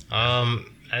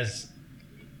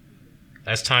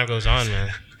 As time goes on,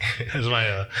 man.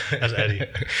 That's Eddie.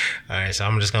 All right, so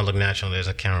I'm just gonna look natural. There's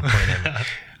a camera pointing at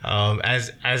me.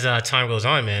 As time goes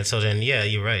on, man. So then, yeah,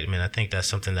 you're right, man. I think that's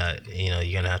something that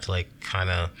you're gonna have to like kind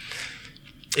of.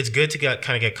 It's good to get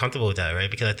comfortable with that, right?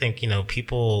 Because I think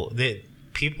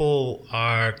people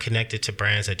are connected to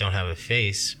brands that don't have a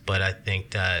face, but I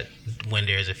think that when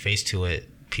there's a face to it,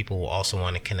 people will also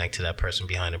want to connect to that person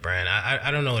behind the brand.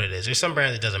 I don't know what it is. There's some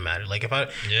brands it doesn't matter. Like if I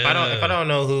don't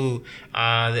know who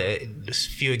the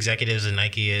few executives of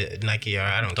Nike are,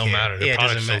 I don't care. Matter. The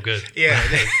product's so good. Yeah,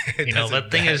 but the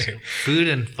thing is, food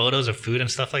and photos of food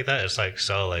and stuff like that. It's like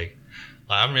so like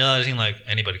I'm realizing like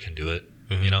anybody can do it.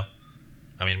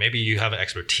 I mean, maybe you have an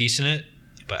expertise in it,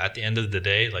 but at the end of the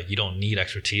day, like you don't need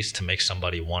expertise to make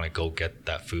somebody want to go get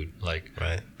that food. Like,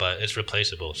 right. But it's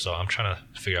replaceable. So I'm trying to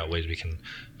figure out ways we can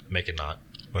make it not.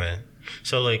 Right.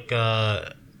 So like, I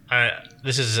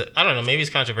don't know, maybe it's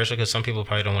controversial because some people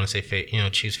probably don't want to say,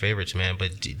 choose favorites, man.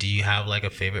 But do you have like a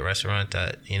favorite restaurant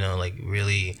that, like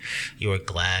really you were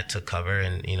glad to cover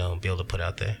and, be able to put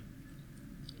out there?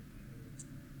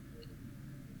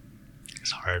 It's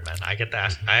hard, man. I get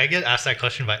asked that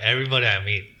question by everybody I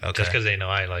meet, just because they know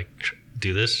I like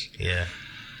do this. Yeah.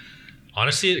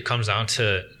 Honestly, it comes down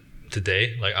to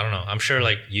today. Like I don't know. I'm sure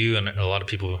like you and a lot of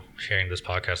people hearing this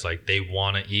podcast, like they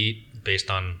want to eat based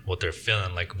on what they're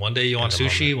feeling. Like one day you want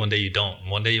sushi, one day you don't.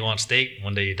 One day you want steak,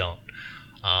 one day you don't.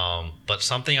 But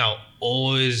something I'll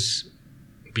always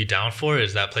be down for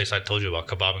is that place I told you about,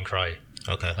 Kebab and Karai.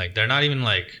 Okay. Like, they're not even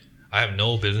like, I have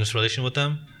no business relation with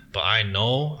them, but I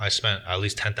know I spent at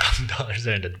least $10,000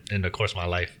 there in the course of my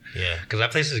life. Yeah. Because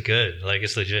that place is good. Like,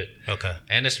 it's legit. Okay.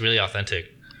 And it's really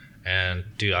authentic. And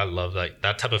dude, I love like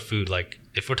that type of food. Like,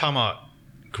 if we're talking about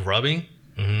grubbing,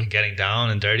 getting down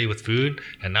and dirty with food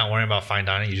and not worrying about fine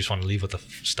dining, you just want to leave with a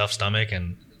stuffed stomach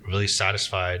and really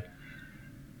satisfied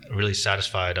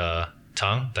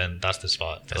tongue, then that's the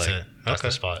spot. That's like, it. That's Okay.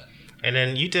 the spot. And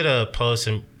then you did a post,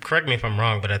 and correct me if I'm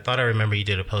wrong, but I thought I remember you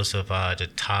did a post of the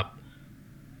top.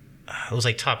 It was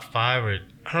like top 5, or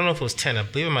I don't know if it was 10. I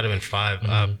believe it might have been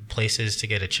 5 places to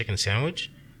get a chicken sandwich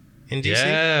in DC.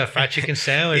 Yeah, fried chicken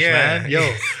sandwich, Yeah. man.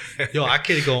 Yo, I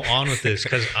could go on with this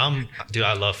because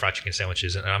I love fried chicken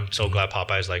sandwiches, and I'm so glad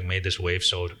Popeyes like made this wave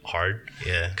so hard.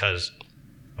 Yeah. Because,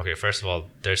 okay, first of all,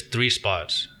 there's 3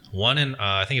 spots. One in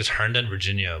I think it's Herndon,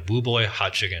 Virginia, Woo Boy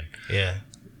Hot Chicken. Yeah.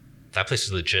 That place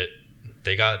is legit.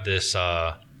 They got this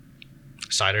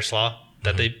cider slaw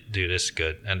that they do. This is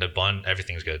good, and the bun,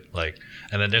 everything's good. Like,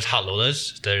 and then there's Hot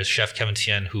Lola's. There's Chef Kevin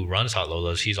Tien who runs Hot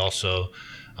Lola's. He's also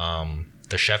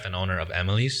the chef and owner of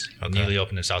Emily's, newly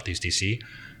opened in Southeast DC.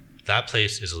 That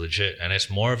place is legit, and it's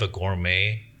more of a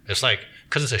gourmet. It's like,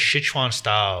 because it's a Sichuan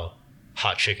style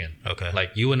hot chicken. Okay.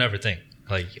 Like, you would never think.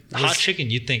 Like, hot chicken,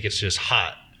 you think it's just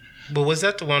hot. But was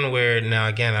that the one where, now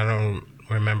again, I don't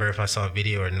remember if I saw a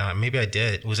video or not. Maybe I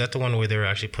did. Was that the one where they were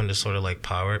actually putting this sort of like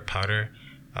powder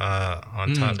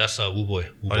on top? That's Woo Boy.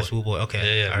 Oh, that's Woo Boy.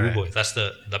 Okay. Yeah, All Woo right. Boy.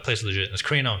 That place is legit. It's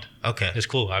Korean owned. Okay. It's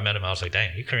cool. I met him. I was like,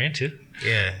 dang, you Korean too?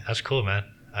 Yeah. That's cool, man.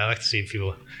 I like to see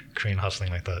people Korean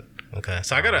hustling like that. Okay,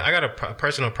 so I got a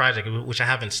personal project which I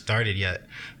haven't started yet,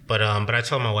 but I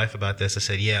told my wife about this. I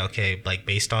said, yeah, okay, like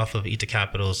based off of Eat the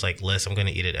Capital's like list, I'm gonna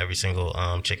eat at every single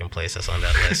chicken place that's on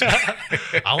that list.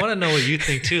 I want to know what you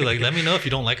think too. Like, let me know if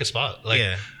you don't like a spot. Like,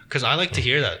 Yeah. because I like to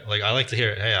hear that. Like, I like to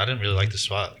hear, hey, I didn't really like this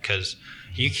spot, because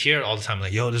you hear it all the time.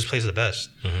 Like, yo, this place is the best.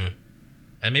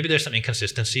 And maybe there's some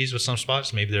inconsistencies with some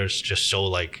spots. Maybe there's just so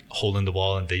like hole in the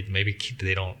wall, and they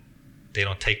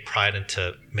don't take pride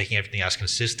into making everything as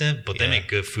consistent, but they make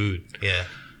good food.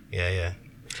 Yeah.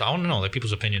 So I want to know like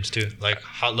people's opinions too. Like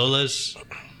Hot Lola's,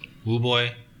 Woo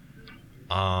Boy,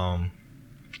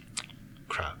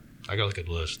 crap. I gotta look at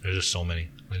the list. There's just so many.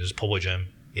 Like, there's Po' Boy Jim,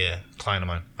 Yeah. client of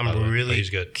mine. I'm by the way, but really he's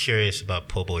good. curious about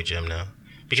Po' Boy Jim now.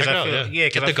 Because Check it I out, feel yeah.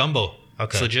 Get the gumbo. gumbo.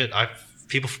 Okay. It's legit.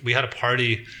 We had a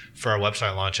party for our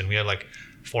website launch, and we had like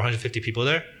 450 people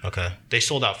there. Okay. They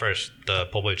sold out first, the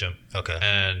Po' Boy Gym. Okay.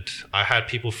 And I had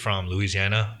people from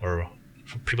Louisiana or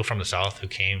people from the South who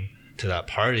came to that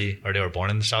party, or they were born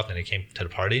in the South and they came to the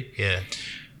party. Yeah.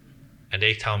 And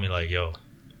they tell me like, yo,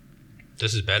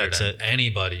 this is better That's than it.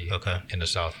 anybody Okay. in the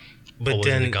South. But Po' Boy's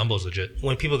then and the gumbo's legit.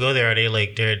 when people go there, are they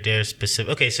like they're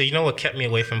specific? Okay, so you know what kept me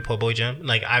away from Po' Boy Jim?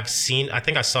 Like I think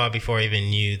I saw it before I even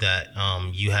knew that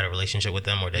you had a relationship with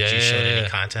them or that you showed any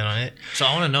content on it. So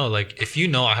I want to know, like, if you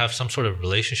know I have some sort of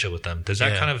relationship with them, does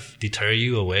that kind of deter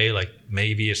you away? Like,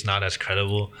 maybe it's not as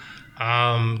credible.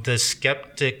 The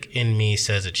skeptic in me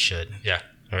says it should. Yeah.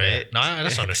 Right. No, I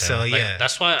just understand. So, Like, yeah.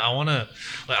 that's why I want to.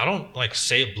 Like, I don't like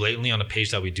say it blatantly on the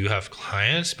page that we do have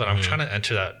clients, but I'm trying to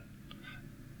enter that.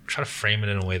 Try to frame it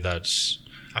in a way that's.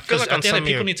 I feel like at on the end, some of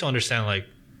people your, need to understand, like,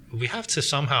 we have to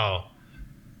somehow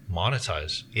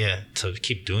monetize yeah. to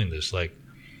keep doing this. Like,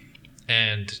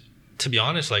 and to be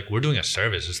honest, like, we're doing a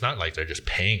service. It's not like they're just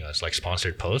paying us like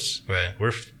sponsored posts. Right.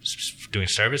 We're doing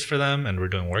service for them, and we're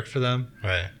doing work for them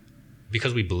Right.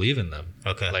 because we believe in them.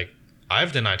 Okay. Like,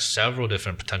 I've denied several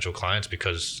different potential clients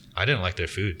because I didn't like their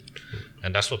food.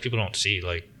 And that's what people don't see.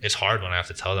 Like, it's hard when I have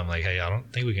to tell them, like, hey, I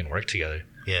don't think we can work together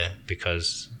Yeah.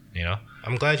 because, you know?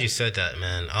 I'm glad you said that,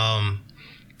 man.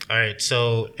 All right,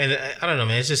 so and I don't know,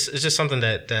 man. It's just something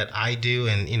that I do,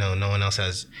 and you know, no one else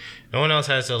has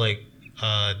to like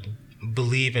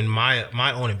believe in my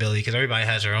own ability, because everybody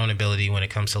has their own ability when it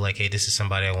comes to like, hey, this is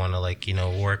somebody I want to like, you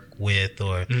know, work with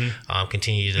or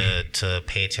continue to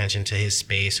pay attention to his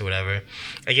space or whatever.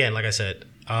 Again, like I said.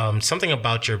 Something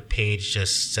about your page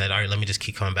just said, all right, let me just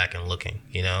keep coming back and looking,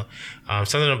 you know?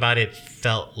 Something about it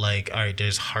felt like, all right,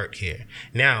 there's heart here.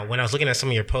 Now, when I was looking at some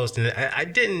of your posts, and I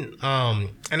didn't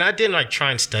like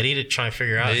try and study to try and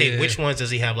figure out, hey, which ones does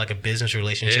he have like a business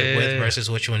relationship with versus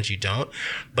which ones you don't?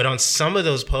 But on some of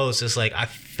those posts, it's like, I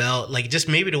felt like just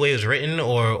maybe the way it was written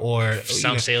or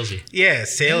Sounds salesy. Yeah,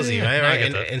 salesy, right? No, I Right.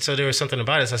 get that. And so there was something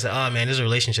about it. So I said, oh man, there's a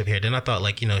relationship here. Then I thought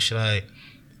like, you know, should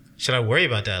I worry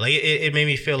about that? Like it made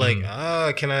me feel like,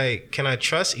 can I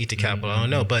trust Eat the Capital? I don't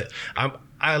know, but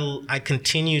I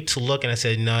continue to look, and I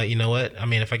said, no, you know what? I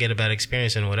mean, if I get a bad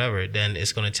experience and whatever, then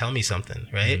it's going to tell me something,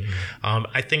 right?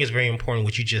 I think it's very important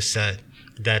what you just said,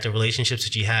 that the relationships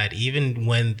that you had,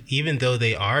 even though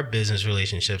they are business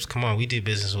relationships, come on, we do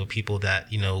business with people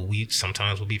that, you know, we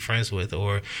sometimes will be friends with,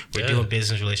 or we're doing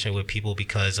business relationship with people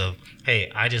because of,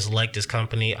 hey, I just like this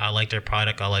company, I like their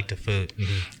product, I like the food.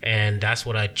 And that's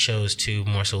what I chose to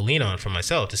more so lean on for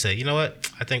myself, to say, you know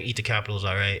what, I think Eat the Capital is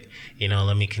all right. You know,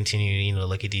 let me continue, you know,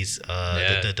 look at these,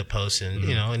 the posts and,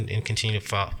 you know, and continue to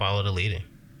follow the leading.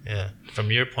 Yeah.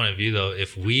 From your point of view, though,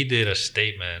 if we did a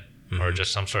statement or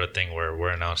just some sort of thing where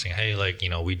we're announcing, hey, like, you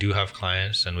know, we do have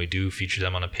clients and we do feature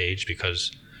them on a page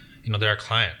because, you know, they're our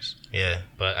clients. Yeah.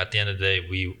 But at the end of the day,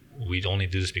 we only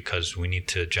do this because we need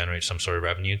to generate some sort of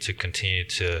revenue to continue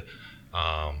to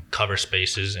cover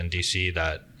spaces in DC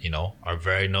that, you know, are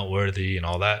very noteworthy and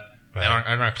all that. Right.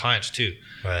 And our clients too.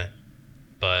 Right.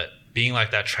 But being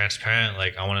like that transparent,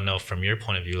 like, I want to know from your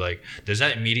point of view, like, does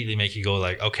that immediately make you go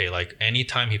like, okay, like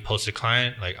anytime he posts a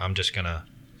client, like, I'm just gonna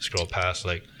scroll past,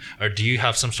 like, or do you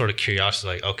have some sort of curiosity,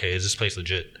 like, okay, is this place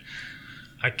legit?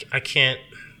 I can't,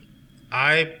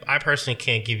 I personally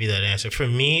can't give you that answer. For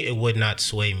me, it would not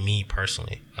sway me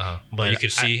personally. But you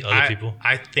could see other people.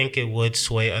 I think it would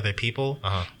sway other people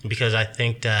because I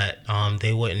think that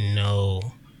they wouldn't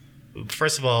know.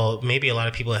 First of all, maybe a lot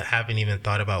of people haven't even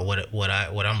thought about what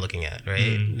I'm looking at,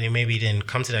 right? They maybe didn't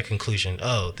come to that conclusion.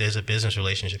 Oh, there's a business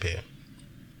relationship here.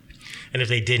 And if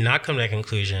they did not come to that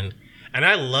conclusion, and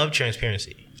I love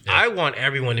transparency. Yeah. I want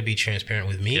everyone to be transparent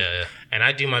with me. Yeah. And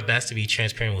I do my best to be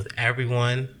transparent with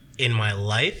everyone in my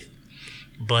life.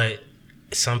 But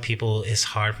some people, it's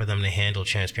hard for them to handle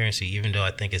transparency, even though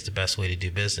I think it's the best way to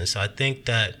do business. So I think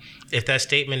that if that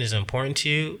statement is important to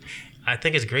you, I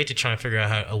think it's great to try and figure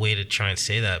out a way to try and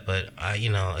say that. But you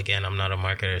know, again, I'm not a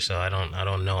marketer, so I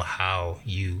don't know how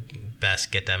you best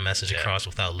get that message across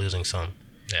without losing some.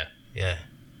 Yeah.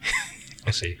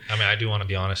 We'll see. I mean, I do want to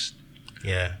be honest.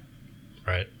 Yeah.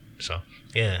 Right. So.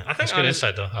 Yeah, I think that's good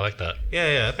insight, though. I like that.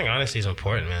 Yeah. I think honesty is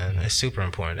important, man. It's super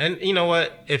important. And you know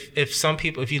what? If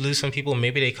you lose some people,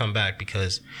 maybe they come back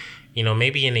because, you know,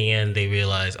 maybe in the end they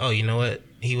realize, oh, you know what?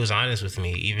 He was honest with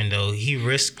me, even though he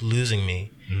risked losing me,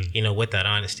 you know, with that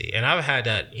honesty. And I've had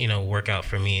that, you know, work out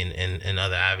for me in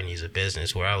other avenues of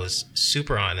business where I was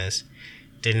super honest,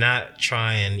 did not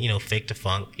try and, you know, fake the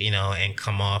funk, you know, and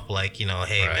come off like, you know,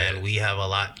 hey, man, we have a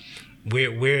lot.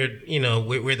 We're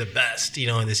the best, you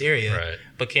know, in this area, right.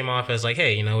 But came off as like,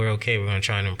 hey, you know, we're okay. We're going to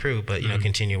try and improve, but, you know,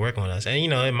 continue working with us. And, you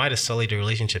know, it might have sullied the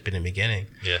relationship in the beginning.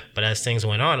 Yeah. But as things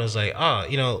went on, it was like, oh,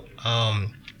 you know,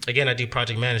 again, I do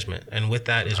project management, and with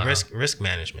that is risk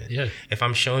management. Yeah. If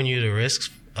I'm showing you the risks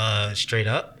straight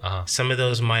up, some of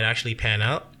those might actually pan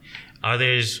out.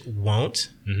 Others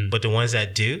won't, but the ones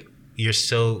that do,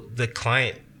 the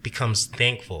client becomes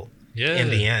thankful in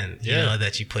the end, you know,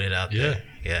 that you put it out there.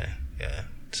 Yeah.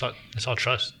 It's all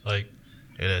trust. Like,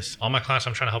 it is. All my clients,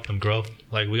 I'm trying to help them grow.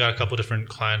 Like, we got a couple different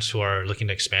clients who are looking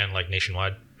to expand, like,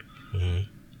 nationwide.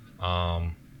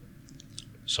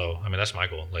 So, I mean, that's my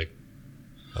goal. Like,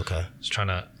 okay,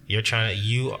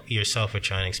 you yourself are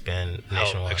trying to expand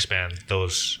nationwide. Expand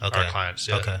those our clients.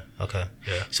 Yeah. Okay.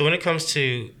 Yeah. So when it comes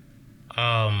to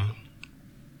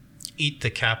Eat the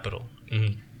Capital,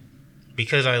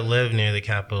 because I live near the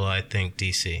capital, I think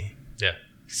DC. Yeah.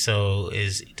 So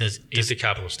does Eat the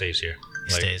Capital stays here?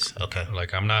 Stays. Okay.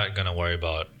 Like, I'm not gonna worry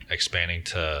about expanding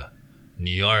to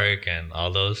New York and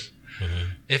all those.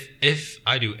 If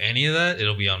I do any of that,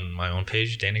 it'll be on my own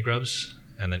page, Danny Grubbs,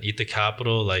 and then Eat the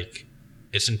Capital. Like,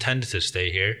 it's intended to stay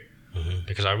here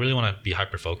because I really want to be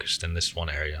hyper focused in this one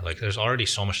area. Like, there's already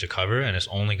so much to cover, and it's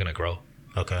only gonna grow.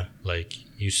 Okay. Like,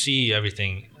 you see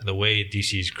everything, the way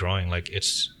DC is growing. Like,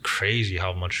 it's crazy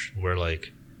how much we're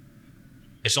like.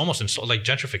 It's almost like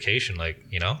gentrification. Like,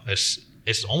 you know, it's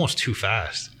almost too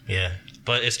fast. Yeah.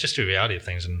 But it's just the reality of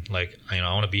things, and like, you know,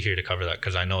 I want to be here to cover that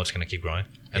because I know it's going to keep growing.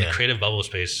 And the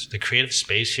creative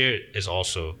space here is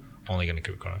also only going to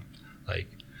keep growing. Like,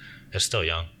 it's still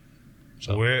young.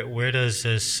 So where does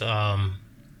this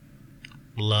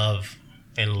love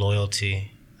and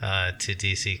loyalty to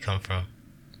DC come from?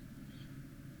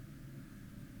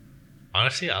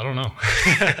 Honestly, I don't know.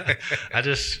 I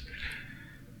just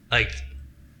like.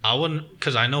 I wouldn't,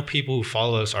 because I know people who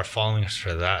follow us are following us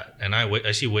for that. And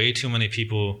I see way too many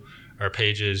people or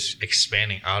pages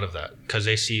expanding out of that because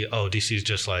they see, oh, DC is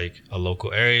just like a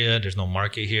local area. There's no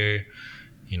market here,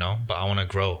 you know, but I want to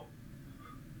grow.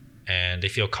 And they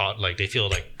feel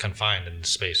confined in the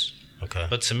space. Okay.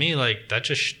 But to me, like,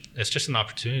 it's just an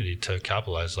opportunity to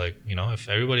capitalize. Like, you know, if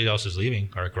everybody else is leaving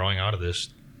or growing out of this,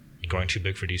 growing too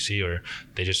big for DC, or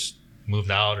they just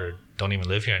moved out or don't even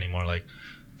live here anymore. Like,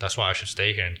 that's why I should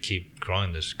stay here and keep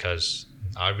growing this, because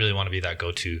I really want to be that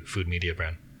go-to food media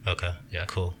brand. Okay. Yeah.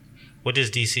 Cool. What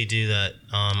does DC do that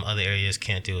other areas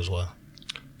can't do as well?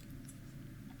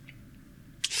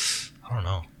 I don't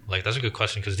know. Like, that's a good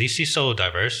question, because DC's so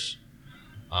diverse.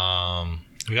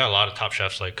 We got a lot of top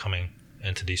chefs like coming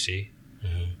into DC.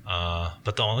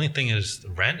 But the only thing is,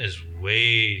 rent is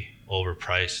way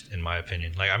overpriced, in my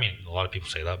opinion. Like, I mean, a lot of people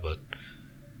say that, but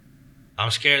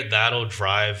I'm scared that'll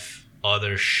drive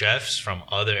other chefs from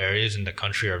other areas in the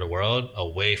country or the world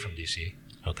away from DC.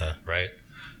 Okay. Right?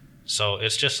 So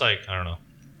it's just like, I don't know.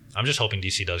 I'm just hoping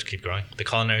DC does keep growing. The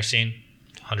culinary scene,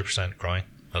 100% growing.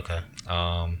 Okay.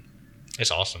 It's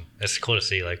awesome. It's cool to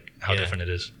see like how different it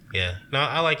is. Yeah. No,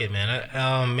 I like it,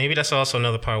 man. Maybe that's also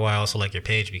another part why I also like your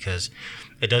page, because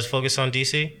it does focus on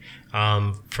DC.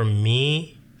 For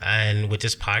me, and with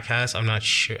this podcast, I'm not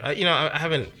sure.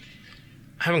 I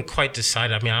haven't quite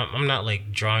decided. I mean, I'm not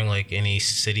like drawing like any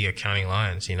city or county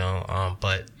lines,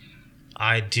 but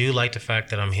I do like the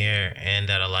fact that I'm here and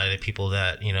that a lot of the people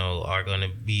that, are going to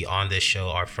be on this show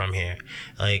are from here.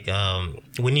 Like, and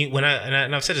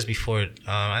I've said this before,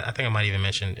 I think I might even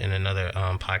mention in another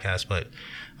podcast, but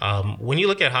when you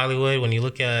look at Hollywood, when you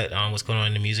look at what's going on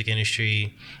in the music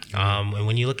industry, and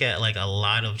when you look at like a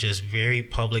lot of just very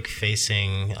public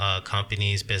facing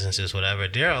companies, businesses, whatever,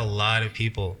 there are a lot of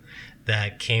people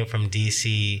that came from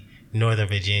DC, Northern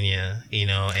Virginia,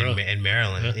 and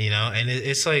Maryland, and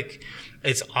it's like,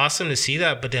 it's awesome to see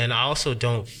that. But then I also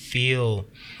don't feel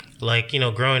like,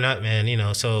 growing up,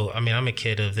 man, so, I mean, I'm a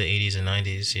kid of the 80s and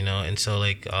 90s, and so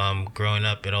like, growing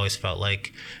up, it always felt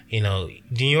like, New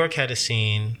York had a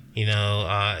scene,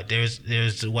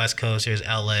 there's the West Coast, there's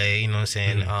LA, you know what I'm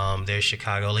saying? There's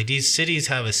Chicago. Like, these cities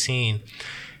have a scene.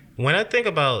 When I think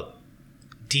about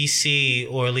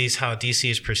DC, or at least how DC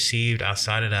is perceived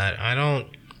outside of that, I don't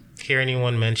hear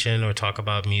anyone mention or talk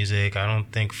about music. I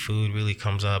don't think food really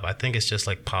comes up. I think it's just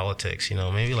like politics,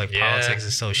 maybe like politics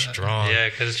is so strong. Yeah,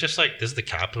 because it's just like, this is the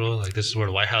capital. Like, this is where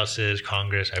the White House is,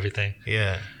 Congress, everything.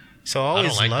 Yeah. So I always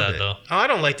don't like love that, it. though. Oh, I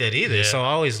don't like that either. Yeah. So I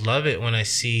always love it when I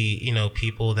see,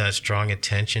 people that's drawing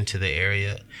attention to the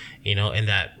area, in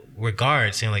that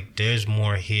regard, saying like, there's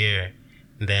more here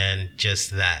than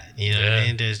just that. You know what I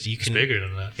mean? It's bigger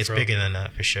than that. It's bigger than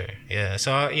that for sure. Yeah.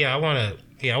 So I want to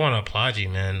applaud you,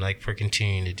 man, like, for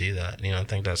continuing to do that. I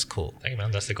think that's cool. Thank you,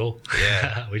 man. That's the goal.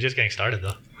 Yeah. We're just getting started,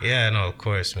 though. Yeah, no, of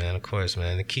course, man.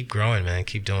 And keep growing, man.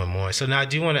 Keep doing more. So now I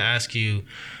do want to ask you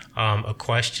a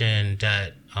question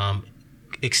that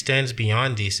extends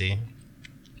beyond DC.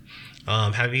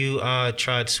 Have you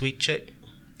tried Sweet Chick?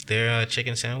 Their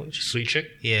chicken sandwich? Sweet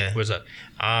Chick? Yeah. Where's that?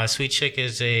 Sweet Chick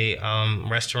is a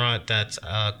restaurant that's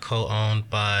co-owned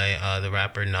by the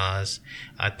rapper Nas.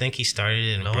 I think he started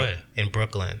it in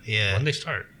Brooklyn. Yeah. When did they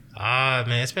start?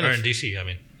 Man, it's been... Or in DC, I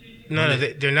mean. No,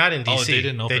 they're not in DC. Oh, they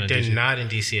didn't open in They're DC. not in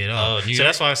DC at all. Oh, New so York?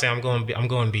 that's why I'm saying I'm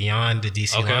going beyond the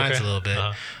DC lines a little bit.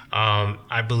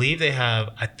 I believe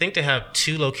I think they have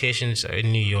 2 locations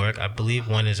in New York. I believe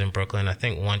one is in Brooklyn. I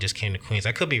think one just came to Queens.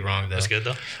 I could be wrong though. That's good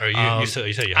though. Or you said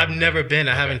you I've never been.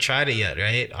 I haven't tried it yet,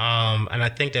 right? And I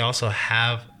think they also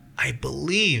have, I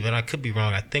believe, and I could be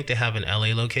wrong, I think they have an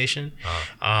LA location.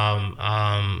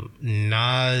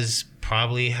 Nas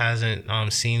probably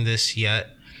hasn't seen this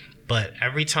yet, but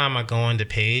every time I go on the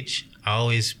page, I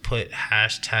always put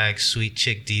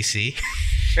 #SweetChickDC.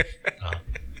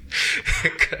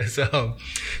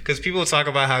 Because people talk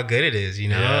about how good it is,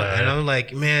 and I'm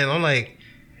like,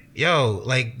 yo,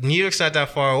 like, New York's not that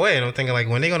far away, and I'm thinking like,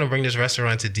 when they gonna bring this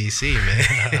restaurant to DC, man?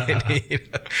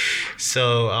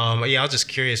 So I was just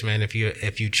curious, man, if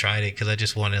you tried it, because I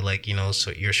just wanted, like,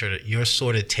 so your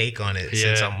sort of take on it,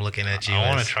 since I'm looking at you. I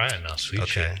want to try it now. Sweet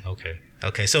Chick.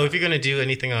 Okay. So if you're gonna do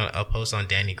anything on a post on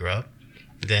Danny Grubb,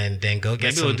 then go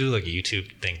get Maybe we'll do like a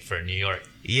YouTube thing for New York.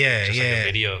 Yeah, just like a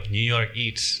video, New York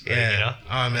Eats. Yeah.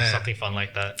 Oh, man. Something fun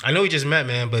like that. I know we just met,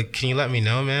 man, but can you let me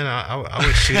know, man? I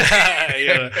would shoot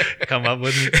up. Come up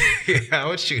with me. Yeah, I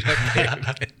would shoot up there.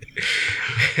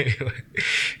 Anyway.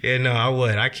 Yeah, no, I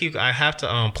would. I have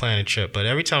to plan a trip, but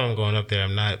every time I'm going up there,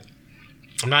 I'm not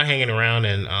hanging around,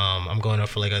 and I'm going up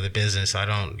for like other business. So I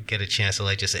don't get a chance to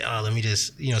like just say, oh, let me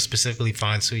just specifically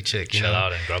find Sweet Chick. Chill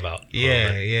out and grub out.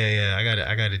 Yeah.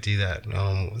 I got to do that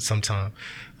sometime.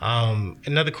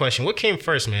 Another question: what came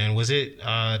first, man? Was it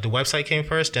the website came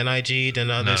first, then IG,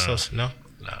 then other social? No,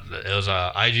 it was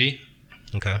IG.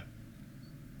 Okay.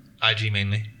 IG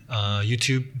mainly.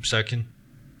 YouTube second.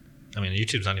 I mean,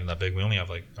 YouTube's not even that big. I only have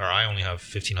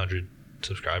 1,500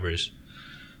 subscribers,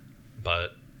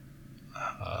 but.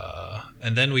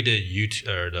 And then we did YouTube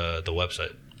or the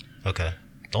website. Okay.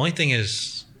 The only thing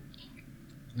is,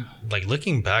 like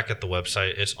looking back at the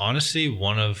website, it's honestly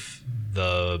one of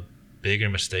the bigger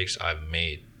mistakes I've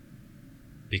made,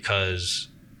 because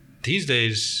these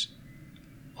days,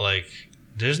 like,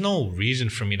 there's no reason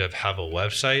for me to have a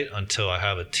website until I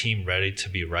have a team ready to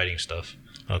be writing stuff.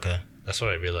 Okay. That's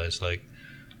what I realized. Like,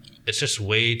 it's just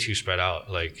way too spread out.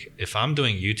 Like, if I'm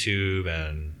doing YouTube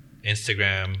and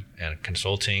Instagram and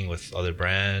consulting with other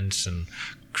brands and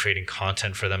creating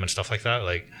content for them and stuff like that,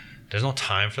 like, there's no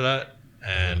time for that.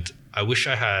 And I wish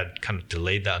I had kind of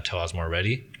delayed that until I was more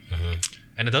ready.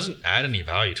 And it doesn't add any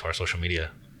value to our social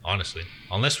media, honestly,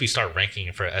 unless we start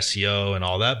ranking for SEO and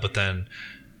all that. But then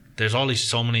there's always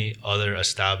so many other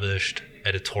established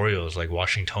editorials like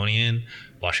Washingtonian,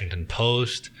 Washington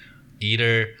Post,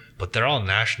 Eater, but they're all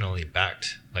nationally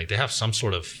backed. Like, they have some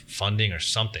sort of funding or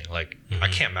something. Like, I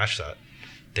can't match that.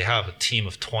 They have a team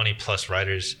of 20 plus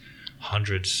writers,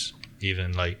 hundreds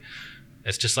even. Like,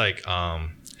 it's just like,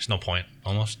 there's no point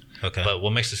almost. Okay. But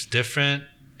what makes us different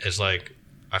is, like,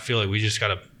 I feel like we just got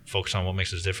to focus on what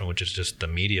makes us different, which is just the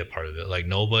media part of it. Like,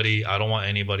 I don't want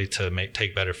anybody to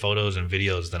take better photos and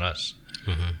videos than us.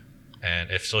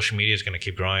 And if social media is going to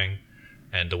keep growing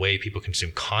and the way people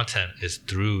consume content is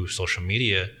through social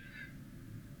media,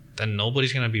 then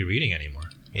nobody's going to be reading anymore.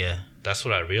 Yeah. That's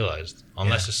what I realized.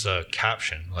 Unless it's a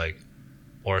caption, like,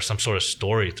 or some sort of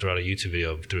story throughout a YouTube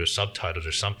video through subtitles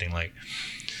or something. Like,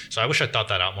 so I wish I thought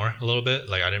that out more a little bit.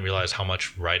 Like, I didn't realize how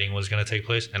much writing was going to take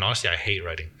place. And honestly, I hate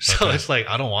writing. So it's like,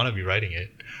 I don't want to be writing it.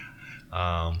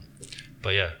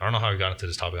 But yeah, I don't know how we got into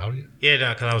this topic. How do you? Yeah,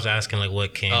 no, because I was asking, like,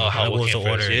 what came. What was came the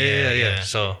order? first? Yeah.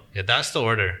 So yeah, that's the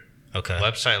order. Okay.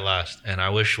 Website last. And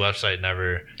I wish website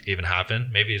never even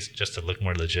happened. Maybe it's just to look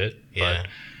more legit. Yeah.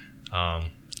 But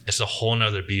it's a whole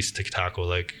nother beast to tackle.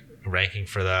 Like, ranking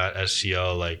for that,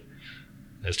 SEO, like,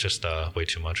 it's just way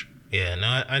too much. Yeah,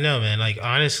 no, I know, man. Like,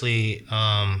 honestly,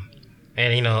 and,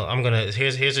 you know,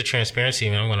 here's a transparency,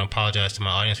 and I'm gonna apologize to my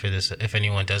audience for this if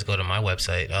anyone does go to my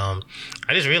website.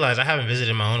 I just realized I haven't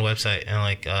visited my own website in,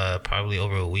 like, probably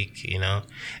over a week, you know,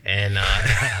 and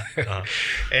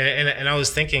and I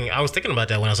was thinking about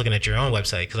that when I was looking at your own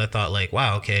website, because I thought, like,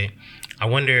 wow, okay, I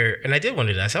wonder, and I did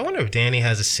wonder that. I wonder if Danny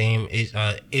has the same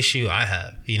issue I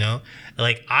have, you know?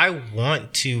 Like, I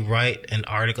want to write an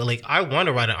article. Like, I want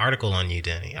to write an article on you,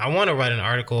 Danny. I want to write an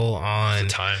article on...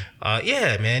 It's the time.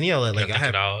 Yeah, man. You know, like, I have...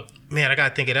 it out. Man, I got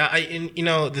to think it out. And, you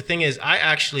know, the thing is, I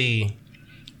actually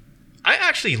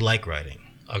like writing.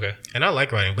 Okay. And I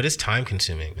like writing, but it's time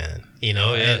consuming, man. You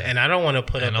know, and I don't want to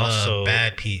put up a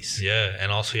bad piece. Yeah,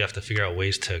 and also you have to figure out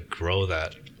ways to grow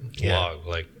that blog.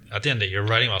 Like, at the end of the day, you're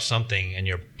writing about something and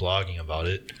you're blogging about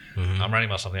it. I'm writing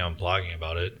about something, I'm blogging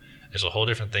about it. It's a whole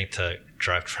different thing to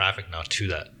drive traffic now to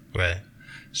that. Right.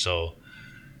 So,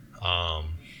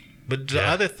 but the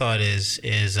other thought is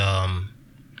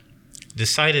the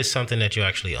site is something that you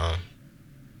actually own.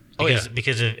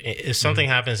 Because if something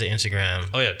happens to Instagram.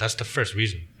 Oh yeah, that's the first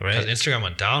reason. Right. Because Instagram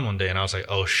went down one day and I was like,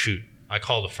 oh shoot. I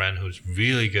called a friend who's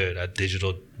really good at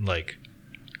digital, like,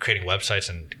 creating websites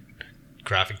and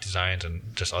graphic designs and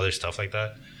just other stuff like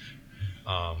that.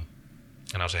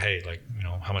 And I was like, hey, like, you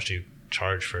know, how much do you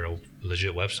charge for a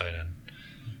legit website?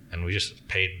 And we just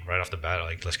paid right off the bat,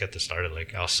 like, let's get this started.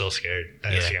 Like, I was so scared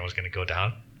that Instagram was going to go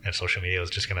down and social media was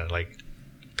just going to, like,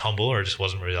 tumble or just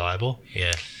wasn't reliable.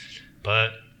 Yeah.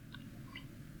 But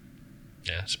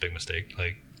yeah, it's a big mistake.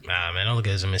 Like, nah, man, don't look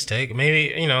at it as a mistake.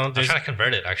 Maybe, you know, I'm trying to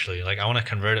convert it, actually. Like, I want to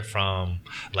convert it from,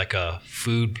 like, a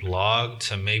food blog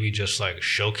to maybe just, like,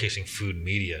 showcasing food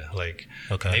media. Like,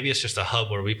 maybe it's just a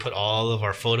hub where we put all of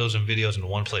our photos and videos in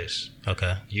one place.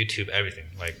 Okay. YouTube, everything.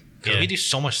 Like, because we do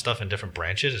so much stuff in different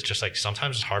branches. It's just, like,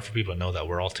 sometimes it's hard for people to know that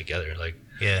we're all together. Like,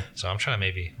 so I'm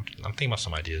thinking about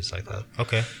some ideas like that.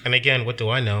 Okay. And again, what do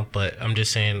I know? But I'm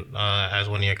just saying, as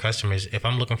one of your customers, if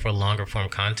I'm looking for longer form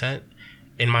content,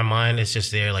 in my mind, it's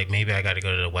just there. Like, maybe I got to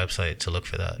go to the website to look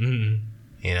for that. You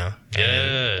know?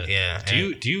 Yeah.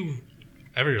 Do you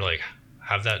ever, like,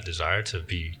 have that desire to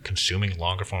be consuming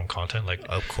longer form content? Like,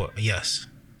 of course, yes.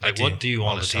 Like, what do you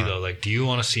want to see though? Like, do you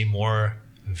want to see more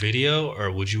video,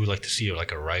 or would you like to see,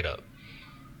 like, a write up?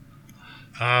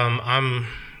 I'm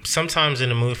sometimes in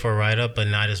the mood for a write up, but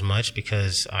not as much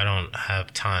because I don't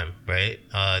have time, right?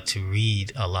 To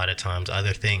read a lot of times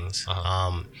other things.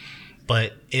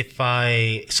 But if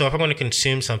I'm going to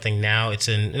consume something now,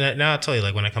 now I'll tell you,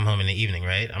 like, when I come home in the evening,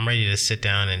 right? I'm ready to sit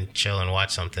down and chill and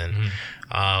watch something.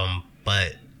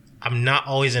 But I'm not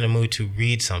always in the mood to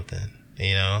read something,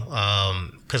 you know?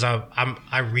 Cause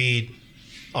I read,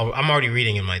 I'm already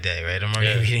reading in my day, right? I'm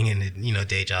already reading in the, you know,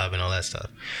 day job and all that stuff.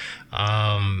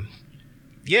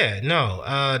 Yeah, no.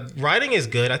 Writing is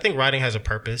good. I think writing has a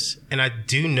purpose, and I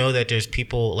do know that there's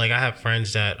people like I have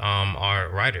friends that are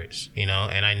writers, you know,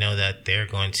 and I know that they're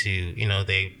going to, you know,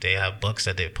 they have books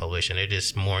that they've published, and they're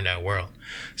just more in that world.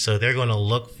 So they're going to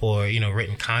look for, you know,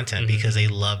 written content because they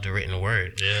love the written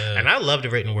word. Yeah. And I love the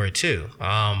written word too.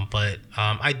 But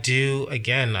I do,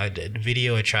 again,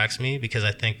 video attracts me because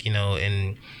I think, you know,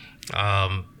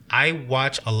 I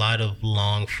watch a lot of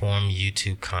long form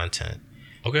YouTube content.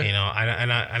 Okay. You know,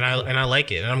 and I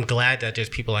like it, and I'm glad that there's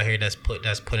people out here that's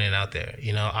putting it out there.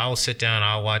 You know, I'll sit down,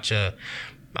 I'll watch a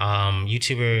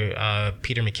YouTuber,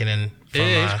 Peter McKinnon.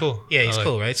 Yeah, he's cool. Yeah, he's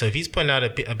cool, right? So if he's putting out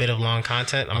a bit of long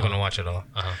content, I'm gonna watch it all.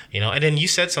 You know, and then you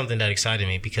said something that excited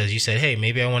me because you said, hey,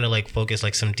 maybe I want to like focus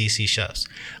like some DC chefs.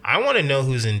 I want to know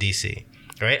who's in DC.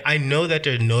 Right, I know that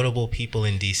there are notable people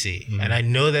in DC, and I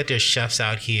know that there's chefs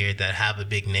out here that have a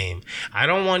big name. I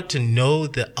don't want to know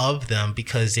of them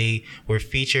because they were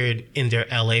featured in their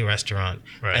LA restaurant,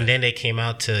 and then they came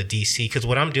out to DC. Because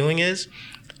what I'm doing is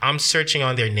I'm searching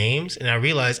on their names, and I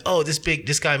realize, oh, this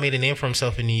guy made a name for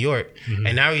himself in New York,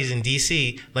 and now he's in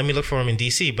DC. Let me look for him in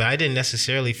DC. But I didn't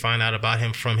necessarily find out about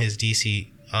him from his DC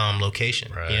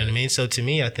location. Right. You know what I mean? So to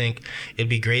me, I think it'd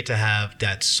be great to have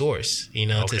that source, you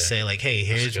know, to say like, hey,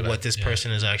 here's what this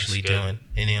person is actually doing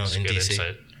in, you know, in DC.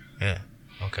 Insight. Yeah.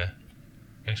 Okay.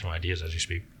 Getting some ideas as you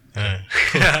speak. All right.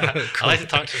 Cool. I like to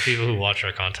talk to people who watch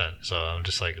our content, so I'm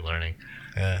just like learning,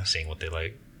 seeing what they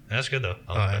like. And that's good though.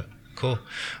 I like that. Cool.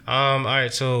 All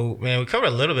right. So, man, we covered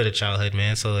a little bit of childhood,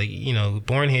 man. So, like, you know,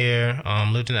 born here,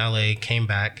 lived in LA, came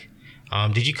back.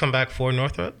 Did you come back for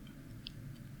Northrop?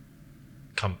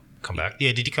 Come back?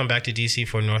 Yeah, did you come back to DC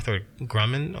for Northrop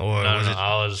Grumman, or no,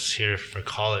 I was here for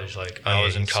college. Like I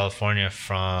was in California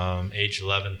from age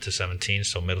 11 to 17,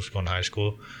 so middle school and high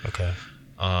school. Okay.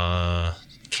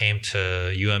 Came to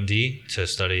UMD to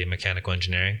study mechanical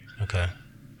engineering. Okay.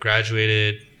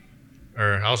 Graduated,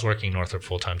 or I was working Northrop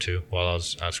full time too while I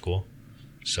was at school,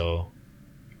 so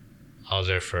I was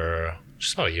there for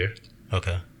just about a year.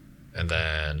 Okay. And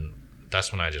then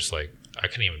that's when I just like I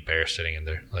couldn't even bear sitting in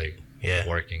there like. Yeah.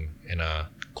 Working in a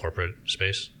corporate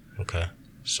space. Okay.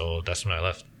 So that's when I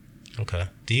left. Okay.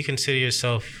 Do you consider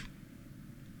yourself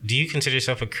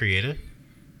a creative?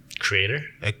 Creator?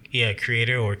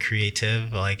 Creator or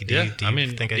creative. Like, do you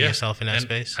think of yourself in that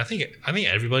space? I think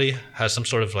everybody has some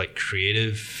sort of like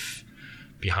creative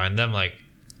behind them. Like,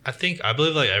 I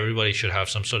believe like everybody should have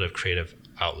some sort of creative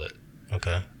outlet.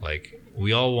 Okay. Like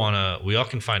we all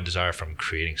can find desire from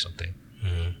creating something.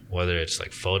 Mm-hmm. Whether it's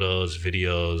like photos,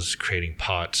 videos, creating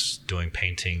pots, doing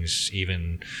paintings,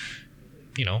 even,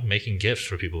 you know, making gifts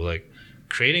for people. Like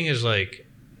creating is like,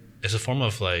 it's a form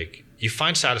of like, you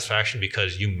find satisfaction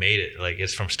because you made it. Like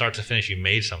it's from start to finish, you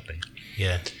made something.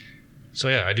 Yeah. So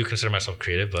yeah, I do consider myself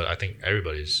creative, but I think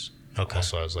everybody's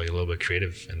also has like a little bit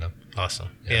creative in them. Awesome.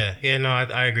 Yeah. No,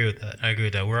 I agree with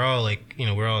that. We're all like, you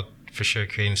know, we're all for sure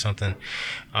creating something.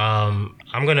 And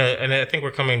I think we're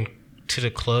coming to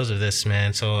the close of this,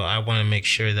 man, so I want to make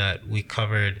sure that we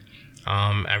covered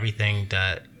everything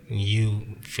that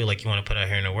you feel like you want to put out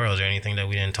here in the world. Is there anything that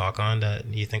we didn't talk on that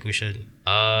you think we should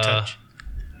touch?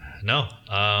 No.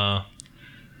 I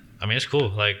mean, it's cool.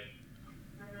 Like,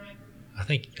 I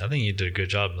think you did a good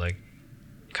job, like,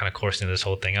 kind of coursing this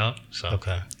whole thing out. So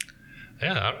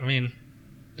yeah, I mean,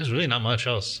 there's really not much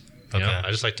else. You know? I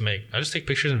just take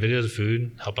pictures and videos of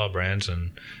food, help out brands,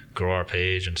 and grow our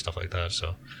page and stuff like that.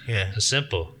 So yeah, it's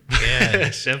simple. Yeah,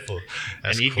 it's simple.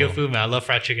 That's and eat good food, man. I love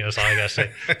fried chicken. That's all I gotta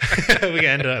say. We can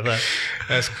end it that.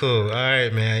 That's cool. All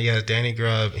right, man. Yeah, Danny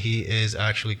Grubb. He is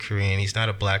actually Korean. He's not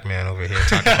a black man over here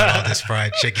talking about all this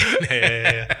fried chicken.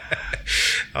 Yeah.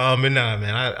 But nah,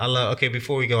 man. I love. Okay,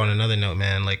 before we go on another note,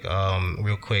 man. Like,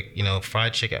 real quick, you know,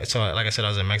 fried chicken. So, like I said, I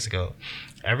was in Mexico.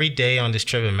 Every day on this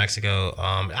trip in Mexico,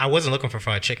 I wasn't looking for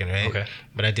fried chicken, right? Okay.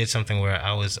 But I did something where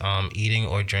I was eating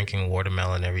or drinking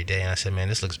watermelon every day, and I said, "Man,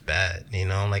 this looks bad." You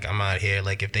know, like I'm out here.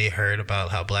 Like if they heard about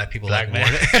how black people black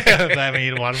man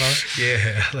eat watermelon,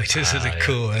 yeah, like this isn't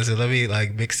cool. I said, let me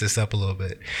like mix this up a little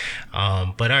bit.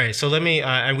 But all right, so let me.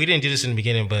 And we didn't do this in the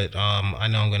beginning, but I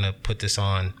know I'm gonna put this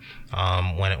on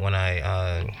when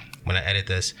I edit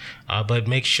this. But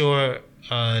make sure.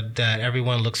 That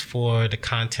everyone looks for the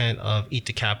content of Eat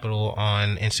the Capital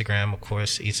on Instagram, of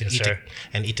course.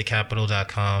 And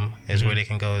eatthecapital.com is where they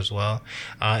can go as well.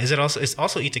 It's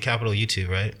also Eat the Capital YouTube,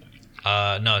 right?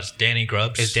 No, it's Danny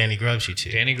Grubbs. It's Danny Grubbs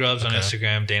YouTube. Danny Grubbs on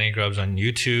Instagram, Danny Grubbs on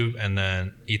YouTube, and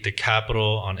then Eat the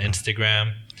Capital on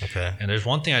Instagram. Okay. And there's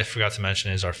one thing I forgot to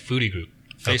mention is our foodie group,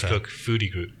 Facebook foodie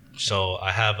group. So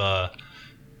I have a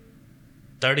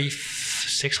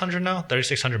 3,600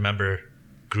 member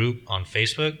group on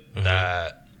Facebook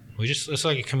that it's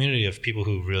like a community of people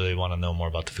who really want to know more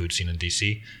about the food scene in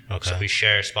DC. Okay. So we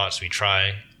share spots, we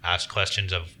try, ask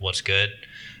questions of what's good.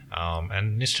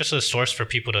 And it's just a source for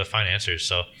people to find answers.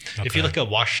 So if you look at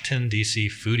Washington, D.C.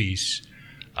 Foodies,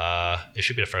 it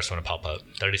should be the first one to pop up.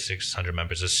 3,600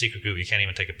 members. It's a secret group. You can't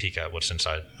even take a peek at what's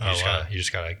inside. You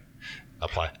just gotta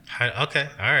apply. Okay.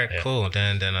 All right. Yeah. Cool.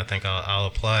 Then I think I'll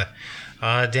apply.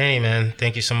 Danny, man,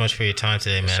 thank you so much for your time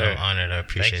today, man. Sure. I'm honored. I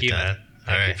appreciate that. Thank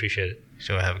you, man. I appreciate it.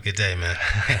 Sure. Have a good day, man.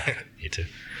 You too.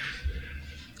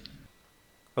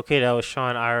 Okay, that was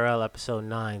Sean IRL episode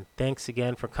 9. Thanks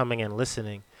again for coming and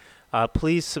listening.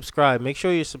 Please subscribe. Make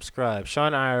sure you subscribe.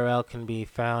 Sean IRL can be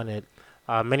found at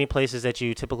many places that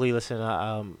you typically listen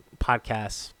to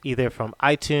podcasts, either from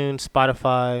iTunes,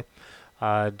 Spotify,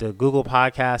 the Google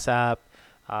Podcast app,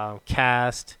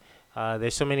 Cast.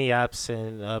 There's so many apps,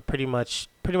 and pretty much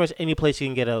any place you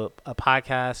can get a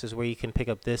podcast is where you can pick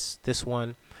up this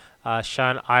one.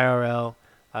 Sean IRL.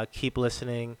 Keep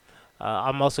listening.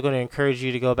 I'm also going to encourage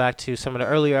you to go back to some of the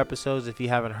earlier episodes if you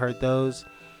haven't heard those.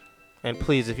 And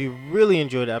please, if you really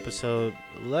enjoyed the episode,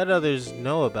 let others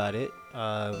know about it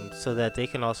so that they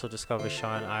can also discover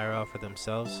Sean IRL for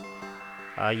themselves.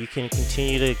 You can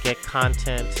continue to get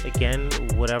content, again,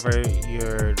 whatever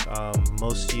your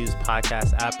most used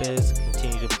podcast app is.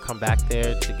 Continue to come back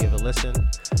there to give a listen.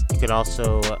 You can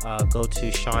also go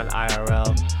to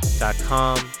SeanIRL.com.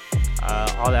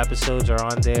 All the episodes are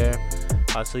on there.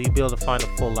 So you'll be able to find a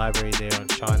full library there on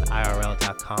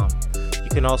SeanIRL.com. You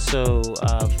can also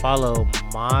follow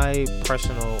my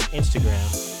personal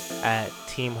Instagram at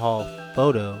Team Hall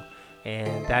Photo,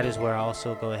 and that is where I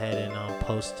also go ahead and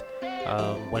post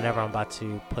whenever I'm about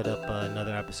to put up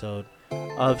another episode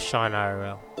of Sean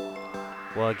IRL.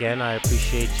 Well, again, I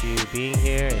appreciate you being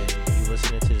here and you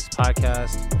listening to this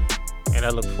podcast, and I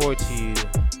look forward to you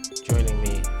joining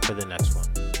me for the next one.